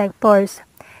flame detectors.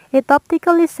 It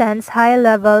optically sends high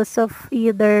levels of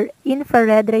either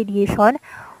infrared radiation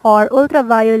or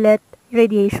ultraviolet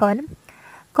radiation.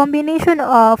 Combination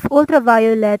of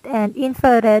ultraviolet and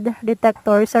infrared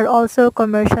detectors are also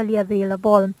commercially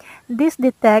available. These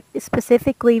detect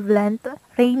specific wavelength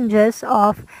ranges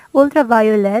of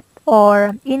ultraviolet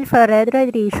or infrared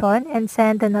radiation and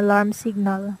send an alarm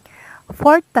signal.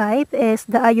 Fourth type is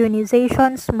the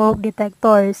ionization smoke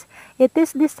detectors. It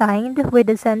is designed with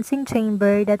a sensing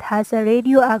chamber that has a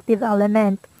radioactive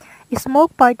element.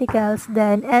 Smoke particles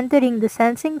then entering the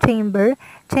sensing chamber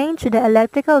change the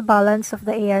electrical balance of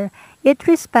the air. It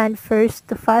responds first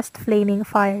to fast flaming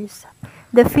fires.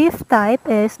 The fifth type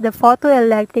is the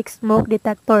photoelectric smoke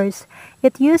detectors.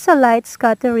 It uses a light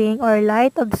scattering or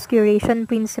light obscuration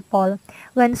principle.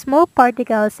 When smoke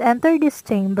particles enter this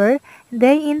chamber,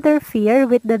 they interfere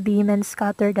with the beam and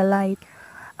scatter the light.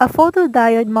 A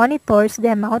photodiode monitors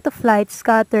the amount of light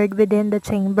scattered within the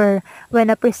chamber.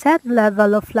 When a preset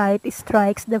level of light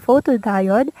strikes the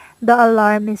photodiode, the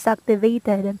alarm is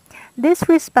activated. This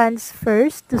responds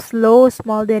first to slow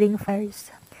smoldering fires.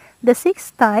 The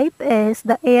sixth type is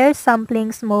the air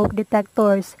sampling smoke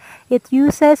detectors. It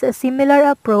uses a similar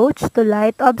approach to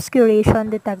light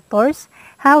obscuration detectors.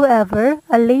 However,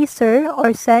 a laser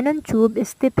or xenon tube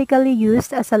is typically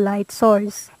used as a light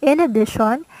source. In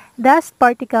addition, Dust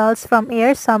particles from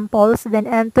air samples then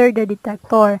enter the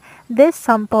detector. These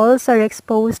samples are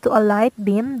exposed to a light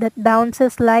beam that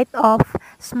bounces light off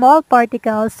small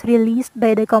particles released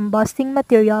by the combusting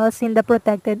materials in the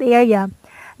protected area.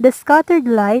 The scattered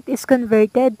light is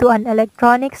converted to an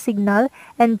electronic signal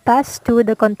and passed to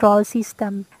the control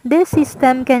system. This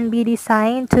system can be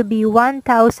designed to be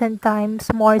 1,000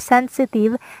 times more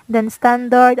sensitive than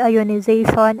standard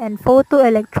ionization and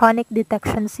photoelectronic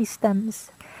detection systems.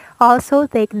 Also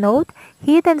take note,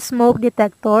 heat and smoke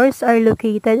detectors are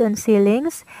located on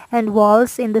ceilings and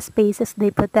walls in the spaces they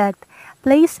protect.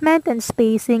 Placement and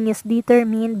spacing is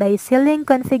determined by ceiling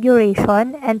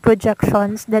configuration and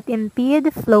projections that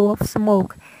impede flow of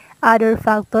smoke. Other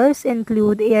factors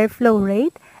include airflow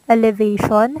rate,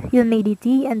 elevation,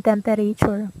 humidity, and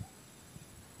temperature.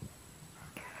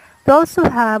 We also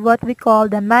have what we call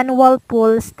the manual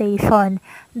pull station.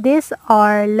 These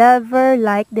are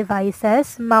lever-like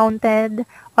devices mounted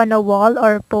on a wall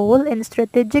or pole in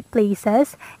strategic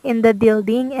places in the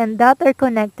building and that are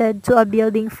connected to a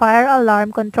building fire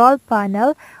alarm control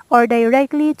panel or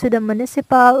directly to the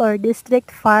municipal or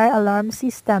district fire alarm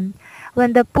system.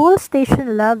 When the pull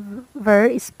station lever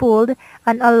is pulled,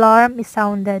 an alarm is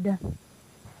sounded.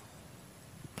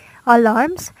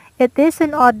 Alarms. It is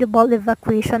an audible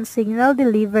evacuation signal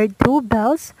delivered through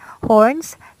bells,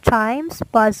 horns, chimes,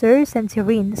 buzzers, and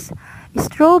sirens.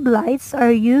 Strobe lights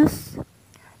are used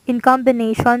in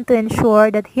combination to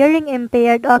ensure that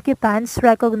hearing-impaired occupants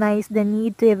recognize the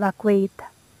need to evacuate.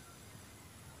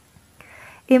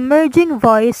 Emerging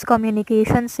voice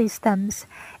communication systems.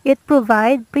 It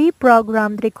provides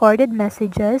pre-programmed recorded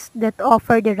messages that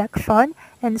offer direction,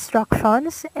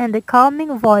 instructions, and a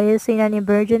calming voice in an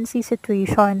emergency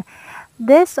situation.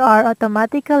 These are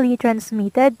automatically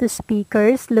transmitted to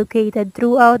speakers located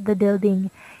throughout the building.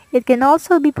 It can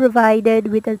also be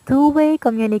provided with a two-way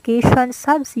communication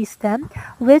subsystem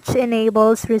which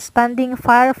enables responding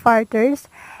firefighters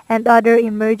and other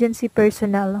emergency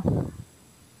personnel.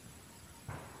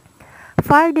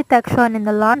 Fire detection and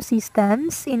alarm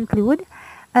systems include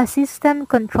a system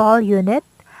control unit,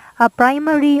 a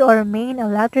primary or main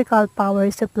electrical power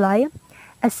supply,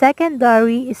 a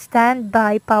secondary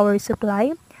standby power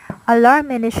supply,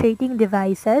 alarm initiating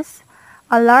devices,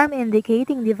 alarm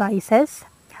indicating devices,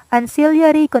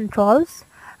 ancillary controls,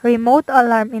 remote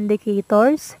alarm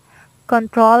indicators,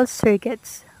 control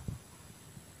circuits.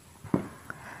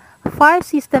 Fire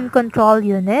System Control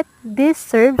Unit. This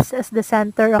serves as the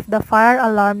center of the fire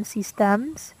alarm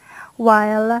systems,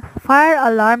 while Fire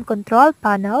Alarm Control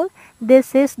Panel,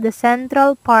 this is the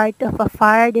central part of a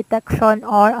fire detection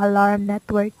or alarm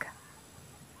network.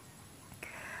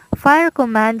 Fire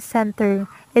Command Center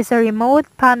is a remote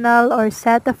panel or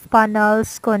set of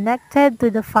panels connected to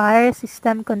the fire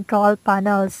system control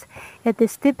panels. It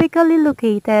is typically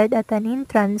located at an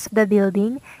entrance of the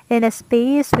building in a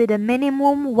space with a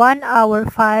minimum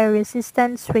 1-hour fire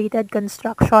resistance rated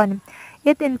construction.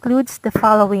 It includes the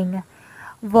following: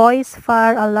 voice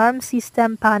fire alarm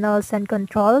system panels and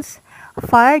controls,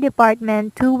 fire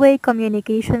department two-way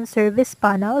communication service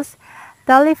panels,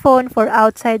 telephone for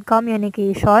outside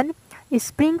communication,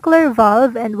 sprinkler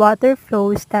valve and water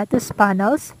flow status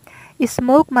panels,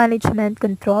 smoke management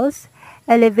controls,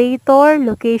 elevator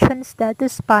location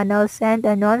status panels and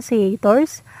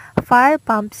annunciators, fire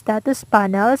pump status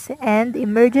panels, and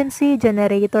emergency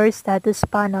generator status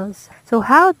panels. So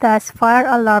how does fire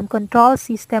alarm control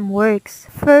system works?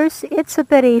 First, its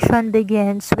operation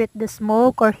begins with the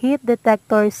smoke or heat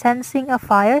detector sensing a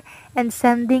fire and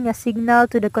sending a signal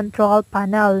to the control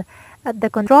panel. At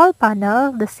the control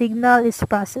panel, the signal is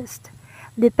processed.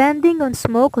 Depending on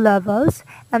smoke levels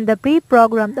and the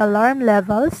pre-programmed alarm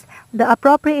levels, the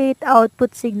appropriate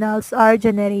output signals are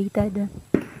generated.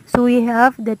 So we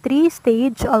have the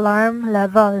 3-stage alarm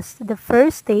levels. The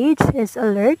first stage is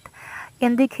alert,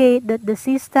 indicate that the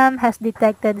system has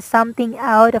detected something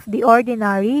out of the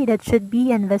ordinary that should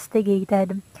be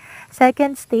investigated.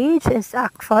 Second stage is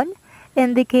action,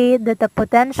 indicate that a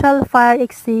potential fire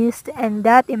exists and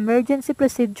that emergency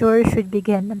procedure should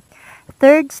begin.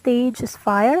 Third stage is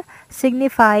fire,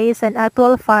 signifies an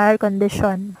actual fire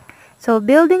condition. So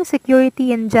building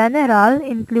security in general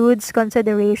includes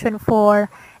consideration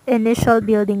for initial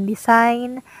building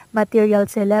design, material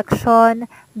selection,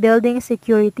 building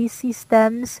security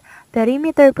systems,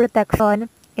 perimeter protection,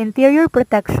 interior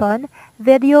protection,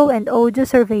 video and audio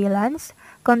surveillance,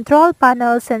 control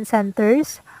panels and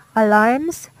centers,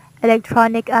 alarms,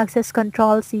 electronic access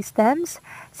control systems,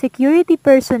 security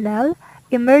personnel,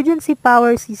 emergency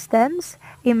power systems,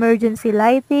 emergency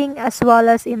lighting, as well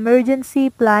as emergency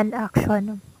plan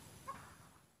action.